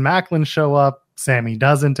 Moose and Maclin show up. Sami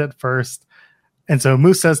doesn't at first. And so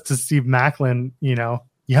Moose says to Steve Maclin, you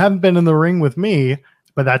haven't been in the ring with me,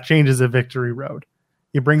 but that changes at Victory Road.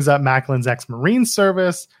 He brings up Macklin's ex-Marine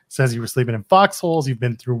service, says you were sleeping in foxholes, you've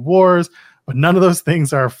been through wars, but none of those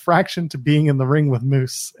things are a fraction to being in the ring with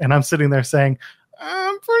Moose. And I'm sitting there saying,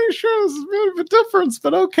 I'm pretty sure this is a bit of a difference,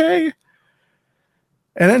 but okay.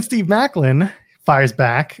 And then Steve Maclin fires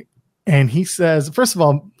back, and he says, first of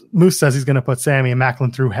all, Moose says he's going to put Sami and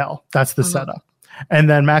Maclin through hell. That's the setup. And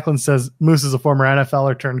then Maclin says Moose is a former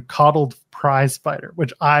NFLer turned coddled prize fighter,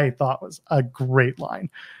 which I thought was a great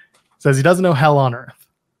line. Says he doesn't know hell on earth.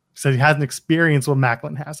 Says he hasn't experienced what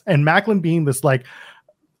Maclin has. And Maclin being this like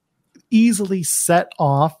easily set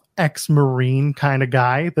off ex-Marine kind of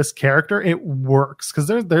guy, this character, it works because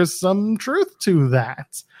there's some truth to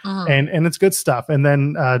that. And it's good stuff. And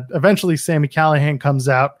then eventually Sami Callihan comes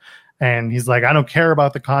out and he's like, I don't care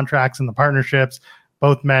about the contracts and the partnerships.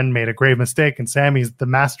 Both men made a grave mistake, and Sami's the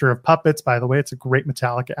master of puppets. By the way, it's a great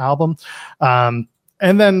Metallica album. And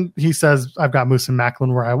then he says, I've got Moose and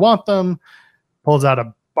Macklin where I want them. Pulls out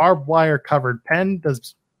a barbed wire covered pen.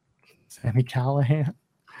 Does Sami Callihan.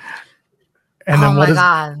 And then what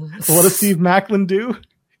does Steve Macklin do?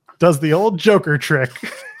 Does the old Joker trick.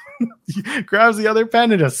 He grabs the other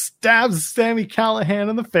pen and just stabs Sami Callihan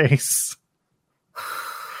in the face.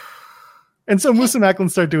 And so Moose and Macklin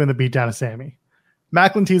start doing the beatdown of Sami.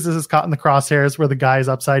 Macklin teases is caught in the crosshairs where the guy is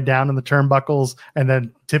upside down in the turnbuckles, and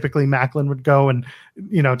then typically Macklin would go and,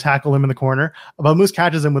 tackle him in the corner. But Moose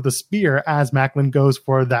catches him with a spear as Macklin goes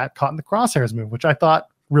for that caught in the crosshairs move, which I thought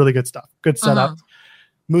really good stuff. Good setup.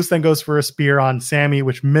 Moose then goes for a spear on Sami,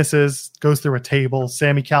 which misses, goes through a table.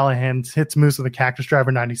 Sami Callihan hits Moose with a Cactus Driver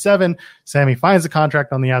 97. Sami finds the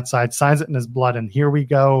contract on the outside, signs it in his blood, and here we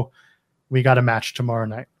go. We got a match tomorrow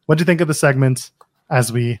night. What do you think of the segment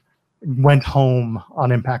as we went home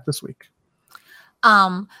on Impact this week?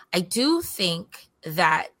 I do think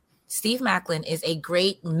that Steve Macklin is a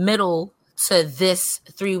great middle to this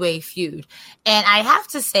three-way feud. And I have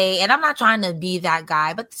to say, and I'm not trying to be that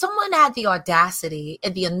guy, but someone had the audacity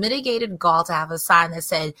and the unmitigated gall to have a sign that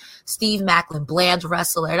said Steve Macklin, bland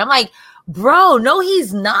wrestler. And I'm like, bro, no,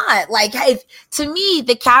 he's not. Like, to me,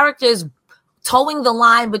 the character is towing the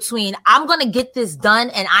line between I'm going to get this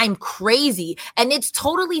done and I'm crazy. And it's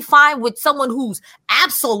totally fine with someone who's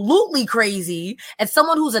absolutely crazy and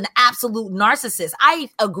someone who's an absolute narcissist.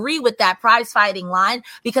 I agree with that prize fighting line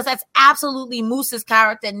because that's absolutely Moose's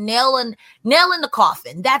character, nail in the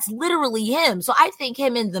coffin. That's literally him. So I think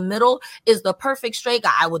him in the middle is the perfect straight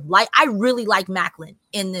guy. I really like Macklin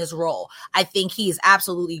in this role. I think he is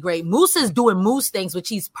absolutely great. Moose is doing Moose things, which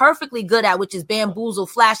he's perfectly good at, which is bamboozle,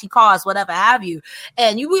 flashy cars, whatever have you.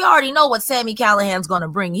 And we already know what Sami Callihan's going to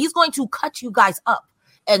bring. He's going to cut you guys up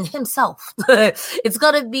and himself. It's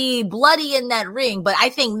going to be bloody in that ring. But I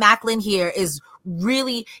think Macklin here is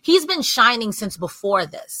really, he's been shining since before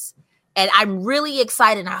this. And I'm really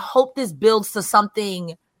excited. I hope this builds to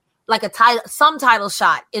something like some title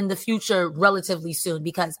shot in the future relatively soon,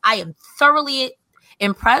 because I am thoroughly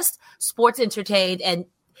impressed, sports entertained, and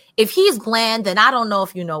if he's bland, then I don't know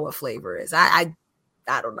if you know what flavor is. I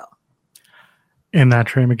don't know. In that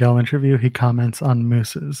Trey Miguel interview, he comments on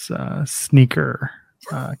Moose's sneaker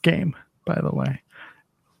game, by the way,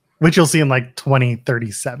 which you'll see in like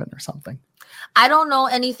 2037 or something. I don't know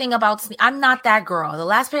anything about I'm not that girl. The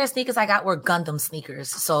last pair of sneakers I got were Gundam sneakers,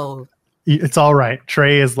 so it's all right.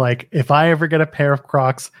 Trey is like, if I ever get a pair of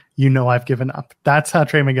Crocs, I've given up. That's how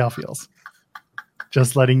Trey Miguel feels.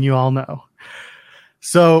 Just letting you all know.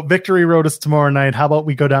 So Victory Road is tomorrow night. How about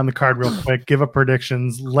we go down the card real quick, give up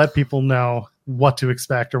predictions, let people know what to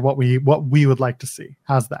expect or what we would like to see.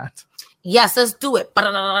 How's that? Yes, let's do it.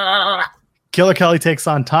 Killer Kelly takes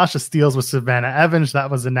on Tasha Steelz with Savannah Evans. That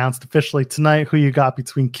was announced officially tonight. Who you got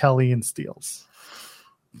between Kelly and Steelz?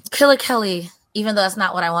 Killer Kelly, even though that's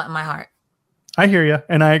not what I want in my heart. I hear you,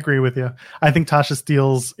 and I agree with you. I think Tasha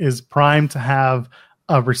Steelz is primed to have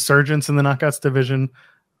a resurgence in the Knockouts division,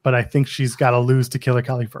 but I think she's got to lose to Killer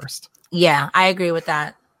Kelly first. Yeah, I agree with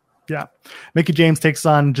that. Yeah. Mickie James takes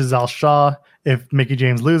on Giselle Shaw. If Mickie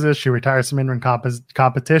James loses, she retires from in-ring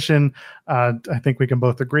competition. I think we can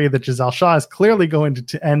both agree that Giselle Shaw is clearly going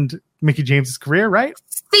to end Mickie James's career, right?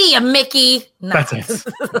 See ya, Mickie. No. That's it.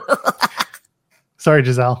 Sorry,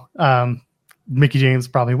 Giselle. Mickie James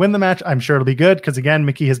probably win the match. I'm sure it'll be good because, again,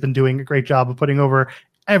 Mickie has been doing a great job of putting over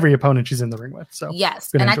every opponent she's in the ring with. So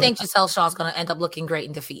yes, and I think Giselle Shaw is going to end up looking great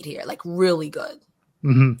in defeat here, like really good.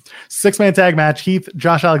 Mm-hmm. 6-man tag match: Heath,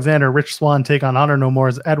 Josh Alexander, Rich Swann take on Honor No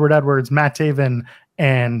More's Edward Edwards, Matt Taven,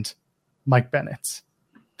 and Mike Bennett.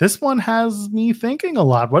 This one has me thinking a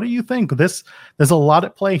lot. What do you think? There's a lot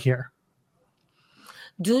at play here.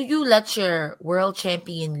 Do you let your world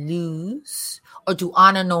champion lose, or do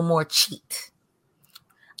Honor No More cheat?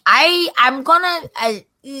 I'm gonna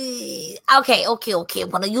okay. I'm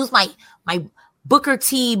gonna use my Booker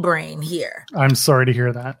T brain here. I'm sorry to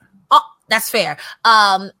hear that. Oh, that's fair.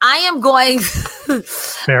 I am going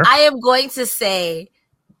fair. I am going to say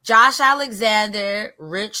Josh Alexander,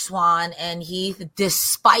 Rich Swann, and Heath,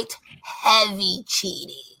 despite heavy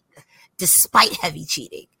cheating.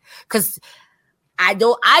 Because I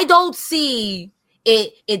don't see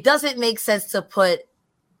it. It doesn't make sense to put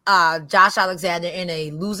Josh Alexander in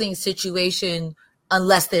a losing situation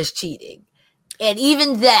unless there's cheating. And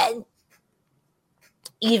even then,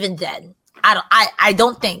 even then, I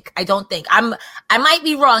don't think. I might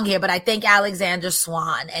be wrong here, but I think Alexander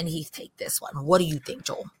Swan and Heath take this one. What do you think,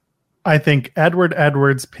 Joel? I think Edward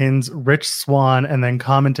Edwards pins Rich Swann, and then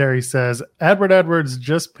commentary says Edward Edwards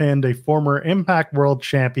just pinned a former Impact World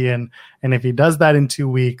Champion, and if he does that in 2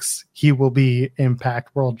 weeks, he will be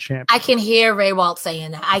Impact World Champion. I can hear Ray Walt saying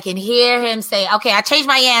that. I can hear him say, okay, I changed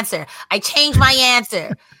my answer.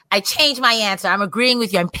 I'm agreeing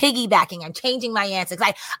with you. I'm piggybacking. I'm changing my answer.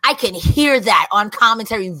 I can hear that on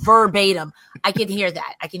commentary verbatim. I can hear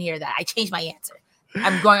that. I changed my answer.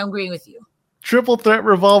 I'm agreeing with you. Triple threat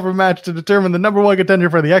revolver match to determine the number one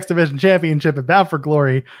contender for the X Division Championship at Bound for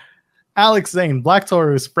Glory. Alex Zane, Black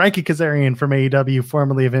Taurus, Frankie Kazarian from AEW,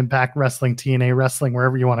 formerly of Impact Wrestling, TNA Wrestling,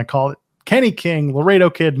 wherever you want to call it. Kenny King,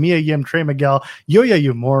 Laredo Kid, Mia Yim, Trey Miguel, Yoya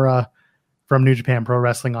Yumura from New Japan Pro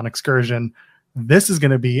Wrestling on Excursion. This is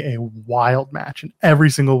going to be a wild match in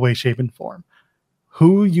every single way, shape, and form.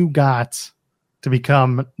 Who you got to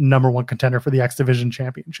become number one contender for the X Division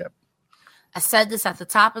Championship? I said this at the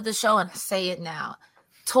top of the show, and I say it now.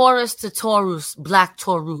 Taurus to Taurus, Black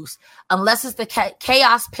Taurus. Unless it's the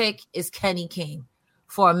chaos pick is Kenny King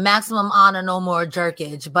for a maximum honor, no more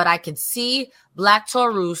jerkage. But I could see Black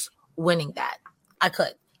Taurus winning that. I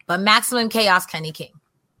could. But maximum chaos, Kenny King.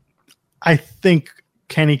 I think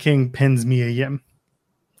Kenny King pins Mia Yim.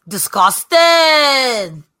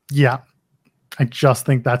 Disgusted. Yeah. I just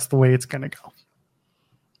think that's the way it's going to go.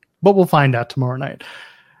 But we'll find out tomorrow night.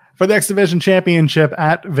 For the X Division Championship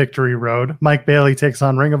at Victory Road, Mike Bailey takes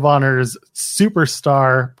on Ring of Honor's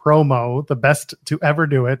superstar promo, the best to ever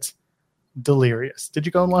do it, Delirious. Did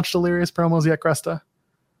you go and watch Delirious promos yet, Cresta?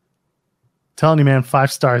 Telling you, man,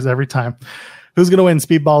 5 stars every time. Who's going to win,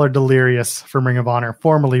 Speedball or Delirious from Ring of Honor,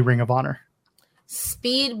 formerly Ring of Honor?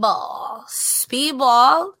 Speedball,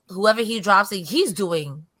 whoever he drops, he's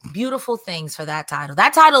doing beautiful things for that title.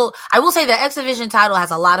 That title, I will say the X Division title has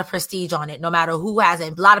a lot of prestige on it, no matter who has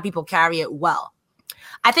it. A lot of people carry it well.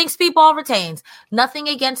 I think Speedball retains. Nothing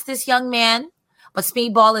against this young man, but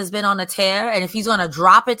Speedball has been on a tear, and if he's going to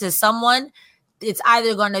drop it to someone, it's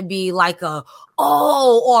either going to be like a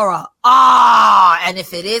oh or a ah, and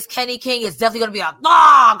if it is Kenny King, it's definitely going to be a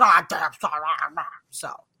ah, goddamn.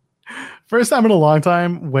 So, first time in a long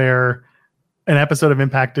time where an episode of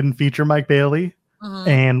Impact didn't feature Mike Bailey. Mm-hmm.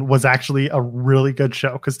 And was actually a really good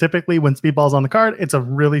show, because typically when Speedball's on the card, it's a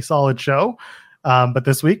really solid show. But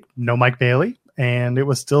this week, no Mike Bailey, and it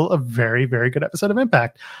was still a very, very good episode of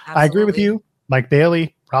Impact. Absolutely. I agree with you. Mike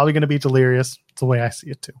Bailey, probably going to be Delirious. It's the way I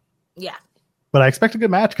see it too. Yeah. But I expect a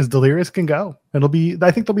good match because Delirious can go. I think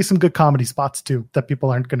there'll be some good comedy spots too that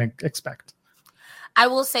people aren't going to expect. I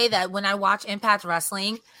will say that when I watch Impact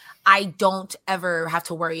Wrestling, I don't ever have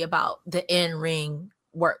to worry about the in-ring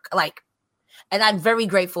work. And I'm very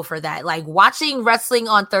grateful for that. Watching wrestling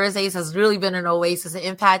on Thursdays has really been an oasis of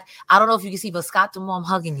Impact. I don't know if you can see, but Scott Dumont, I'm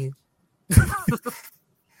hugging you.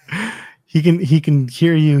 He can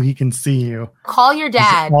hear you. He can see you. Call your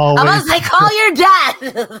dad. I was like, call your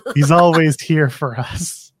dad. He's always here for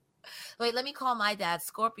us. Wait, let me call my dad,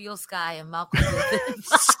 Scorpio Sky and Malcolm.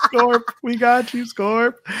 Scorp, we got you,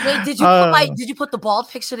 Scorp. Wait, did you put the bald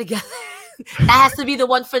picture together? That has to be the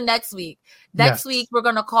one for next week. Next week, we're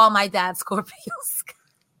going to call my dad Scorpio Sky.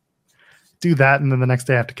 Do that, and then the next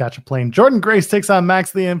day I have to catch a plane. Jordan Grace takes on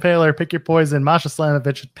Max the Impaler. Pick your poison. Masha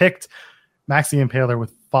Slamovich picked Max the Impaler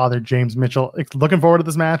with father James Mitchell. Looking forward to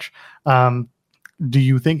this match. Do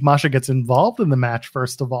you think Masha gets involved in the match,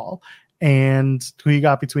 first of all? And who you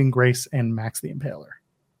got between Grace and Max the Impaler?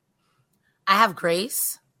 I have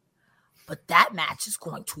Grace, but that match is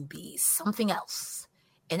going to be something else.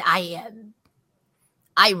 And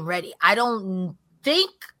I'm ready. I don't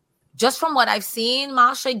think, just from what I've seen,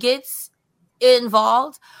 Masha gets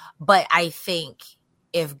involved. But I think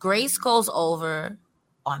if Grace goes over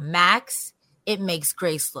on Max, it makes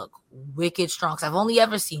Grace look wicked strong. Because I've only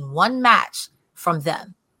ever seen one match from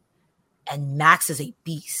them. And Max is a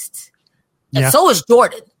beast. And so is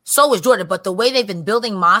Jordan. But the way they've been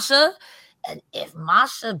building Masha, and if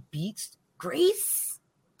Masha beats Grace,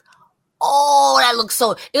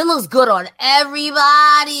 it looks good on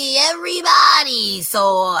everybody.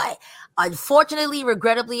 So unfortunately,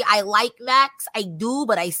 regrettably, I like Max. I do,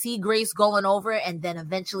 but I see Grace going over, and then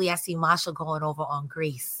eventually I see Masha going over on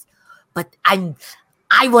Grace. But I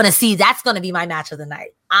want to see, that's going to be my match of the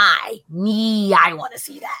night. I want to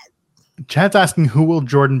see that. Chad's asking who will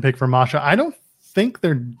Jordan pick for Masha. I don't think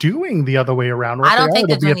they're doing the other way around. I don't think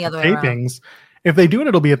they're doing the other way around. If they do it,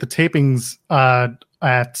 it'll be at the tapings at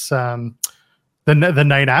the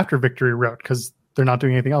night after Victory Road, because they're not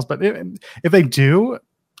doing anything else. But if they do,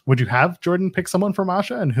 would you have Jordan pick someone for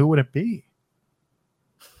Masha, and who would it be?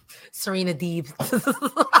 Serena Deeb.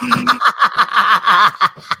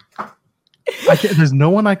 There's no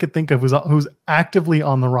one I could think of who's actively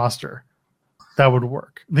on the roster that would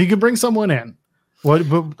work. They could bring someone in. What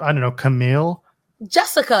I don't know, Camille,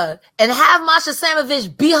 Jessica, and have Masha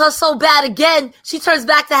Slamovich beat her so bad again, she turns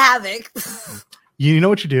back to Havoc. You know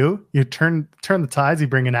what you do? You turn the tides. You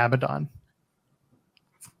bring in Abaddon.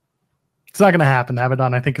 It's not going to happen.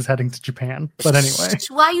 Abaddon, I think, is heading to Japan. But anyway,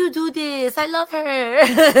 why you do this? I love her.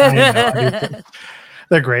 I know.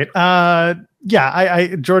 They're great. I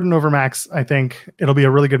Jordan over Max. I think it'll be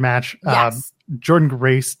a really good match. Yes. Jordan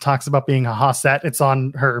Grace talks about being a Hossette. It's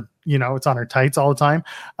on her, it's on her tights all the time.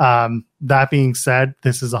 That being said,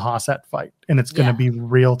 this is a Hossette fight, and it's going to be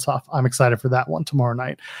real tough. I'm excited for that one tomorrow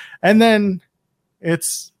night. And then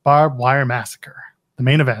it's Barbed Wire Massacre, the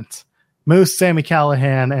main event. Moose, Sami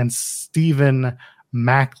Callihan, and Stephen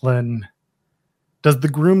Maclin. Does the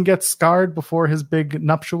groom get scarred before his big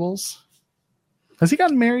nuptials? Has he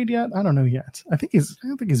gotten married yet? I don't know yet. I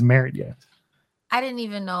don't think he's married yet. I didn't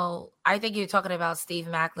even know. I think you're talking about Steve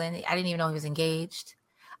Maclin. I didn't even know he was engaged.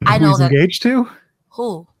 Who's engaged to?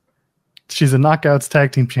 Who? She's a Knockouts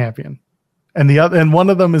tag team champion. And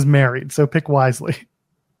one of them is married, so pick wisely.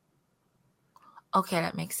 Okay,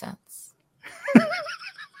 that makes sense.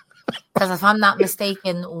 Because if I'm not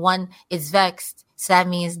mistaken, one is vexed, so that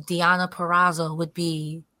means Deonna Purrazzo would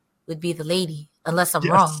be the lady, unless I'm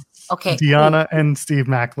wrong. Okay. Deonna and Steve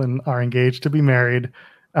Maclin are engaged to be married,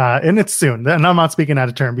 and it's soon. And I'm not speaking out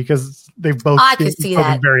of turn because they've both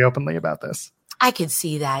spoken very openly about this. I can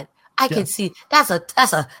see that. I can see that's a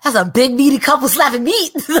big meaty couple slapping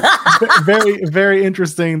meat. Very, very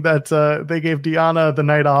interesting that they gave Deonna the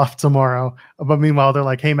night off tomorrow, but meanwhile they're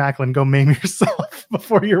like, "Hey Maclin, go maim yourself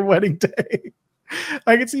before your wedding day."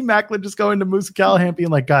 I can see Maclin just going to Moose Callihan being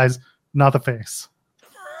like, "Guys, not the face."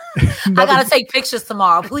 I gotta take pictures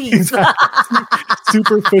tomorrow, please.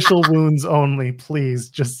 Superficial wounds only, please.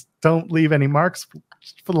 Just don't leave any marks,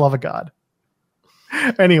 for the love of God.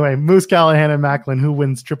 Anyway, Moose Callihan and Maclin, who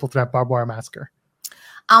wins Triple Threat Barbed Wire Massacre?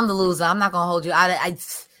 I'm the loser. I'm not gonna hold you. Callihan.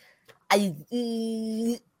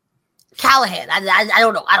 I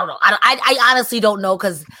don't know. I honestly don't know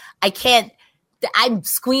because I can't. I'm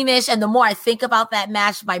squeamish, and the more I think about that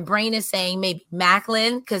match, my brain is saying maybe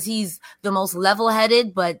Maclin because he's the most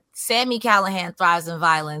level-headed, but Sami Callihan thrives in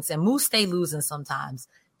violence, and Moose stay losing sometimes.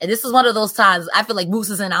 And this is one of those times I feel like Moose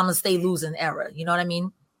is in I'm gonna stay losing era. You know what I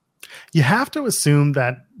mean? You have to assume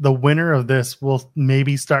that the winner of this will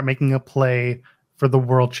maybe start making a play for the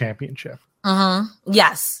World Championship.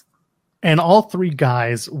 Yes. And all three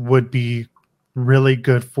guys would be really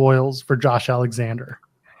good foils for Josh Alexander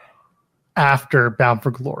after Bound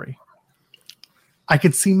for Glory. I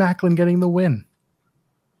could see Maclin getting the win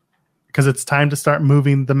because it's time to start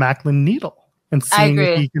moving the Maclin needle and seeing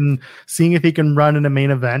if he can run in a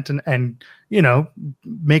main event and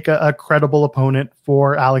make a credible opponent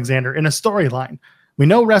for Alexander in a storyline. We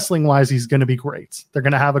know wrestling wise he's going to be great. They're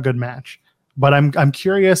going to have a good match, but I'm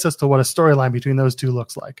curious as to what a storyline between those two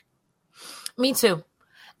looks like. Me too.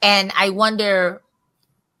 And I wonder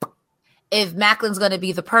if Maclin's going to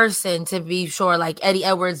be the person to be sure, like Eddie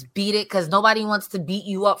Edwards beat it, because nobody wants to beat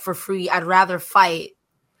you up for free. I'd rather fight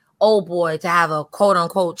old boy to have a quote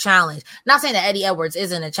unquote challenge. Not saying that Eddie Edwards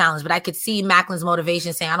isn't a challenge, but I could see Maclin's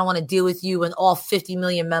motivation saying, I don't want to deal with you and all 50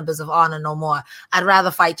 million members of Honor no more. I'd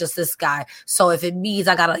rather fight just this guy. So if it means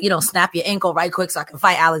I got to, snap your ankle right quick so I can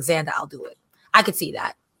fight Alexander, I'll do it. I could see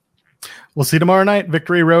that. We'll see tomorrow night.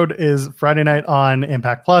 Victory Road is Friday night on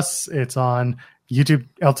Impact Plus. It's on YouTube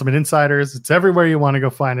Ultimate Insiders. It's everywhere you want to go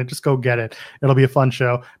find it. Just go get it. It'll be a fun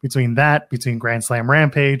show between Grand Slam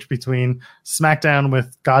Rampage, between SmackDown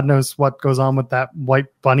with God knows what goes on with that White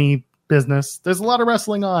Bunny business. There's a lot of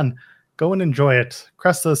wrestling on. Go and enjoy it.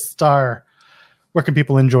 Cresta Star, where can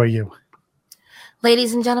people enjoy you?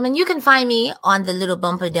 Ladies and gentlemen, you can find me on the little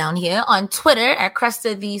bumper down here on Twitter at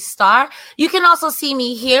Cresta the Star. You can also see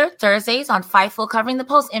me here Thursdays on Fightful covering the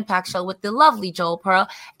Post-Impact show with the lovely Joel Pearl,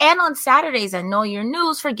 and on Saturdays at Know Your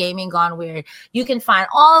News for Gaming Gone Weird. You can find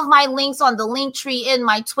all of my links on the link tree in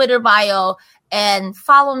my Twitter bio and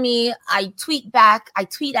follow me. I tweet back. I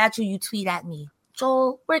tweet at you. You tweet at me.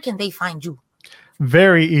 Joel, where can they find you?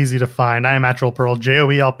 Very easy to find. I am at Joel Pearl,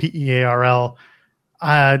 JoelPearl.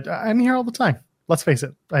 I'm here all the time. Let's face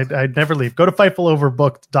it, I'd never leave. Go to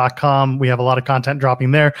FightfulOverbooked.com. We have a lot of content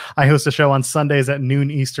dropping there. I host a show on Sundays at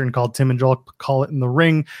noon Eastern called Tim and Joel Call It in the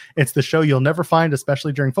Ring. It's the show you'll never find,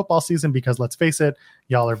 especially during football season, because let's face it,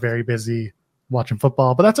 y'all are very busy watching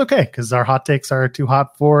football. But that's okay, because our hot takes are too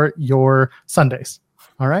hot for your Sundays.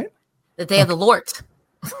 All right? The day of the Lord.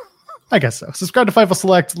 I guess so. Subscribe to Fightful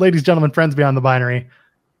Select. Ladies, gentlemen, friends beyond the binary.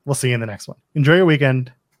 We'll see you in the next one. Enjoy your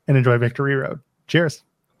weekend and enjoy Victory Road. Cheers.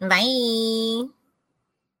 Bye.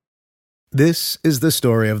 This is the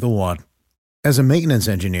story of the one. As a maintenance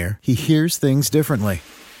engineer, he hears things differently.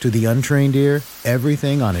 To the untrained ear,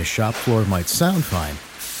 everything on his shop floor might sound fine,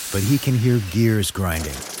 but he can hear gears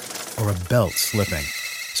grinding or a belt slipping.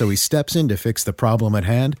 So he steps in to fix the problem at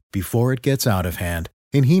hand before it gets out of hand.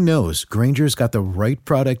 And he knows Grainger's got the right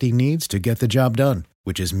product he needs to get the job done,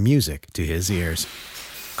 which is music to his ears.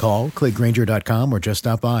 Call, click Grainger.com, or just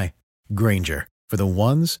stop by. Grainger, for the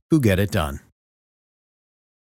ones who get it done.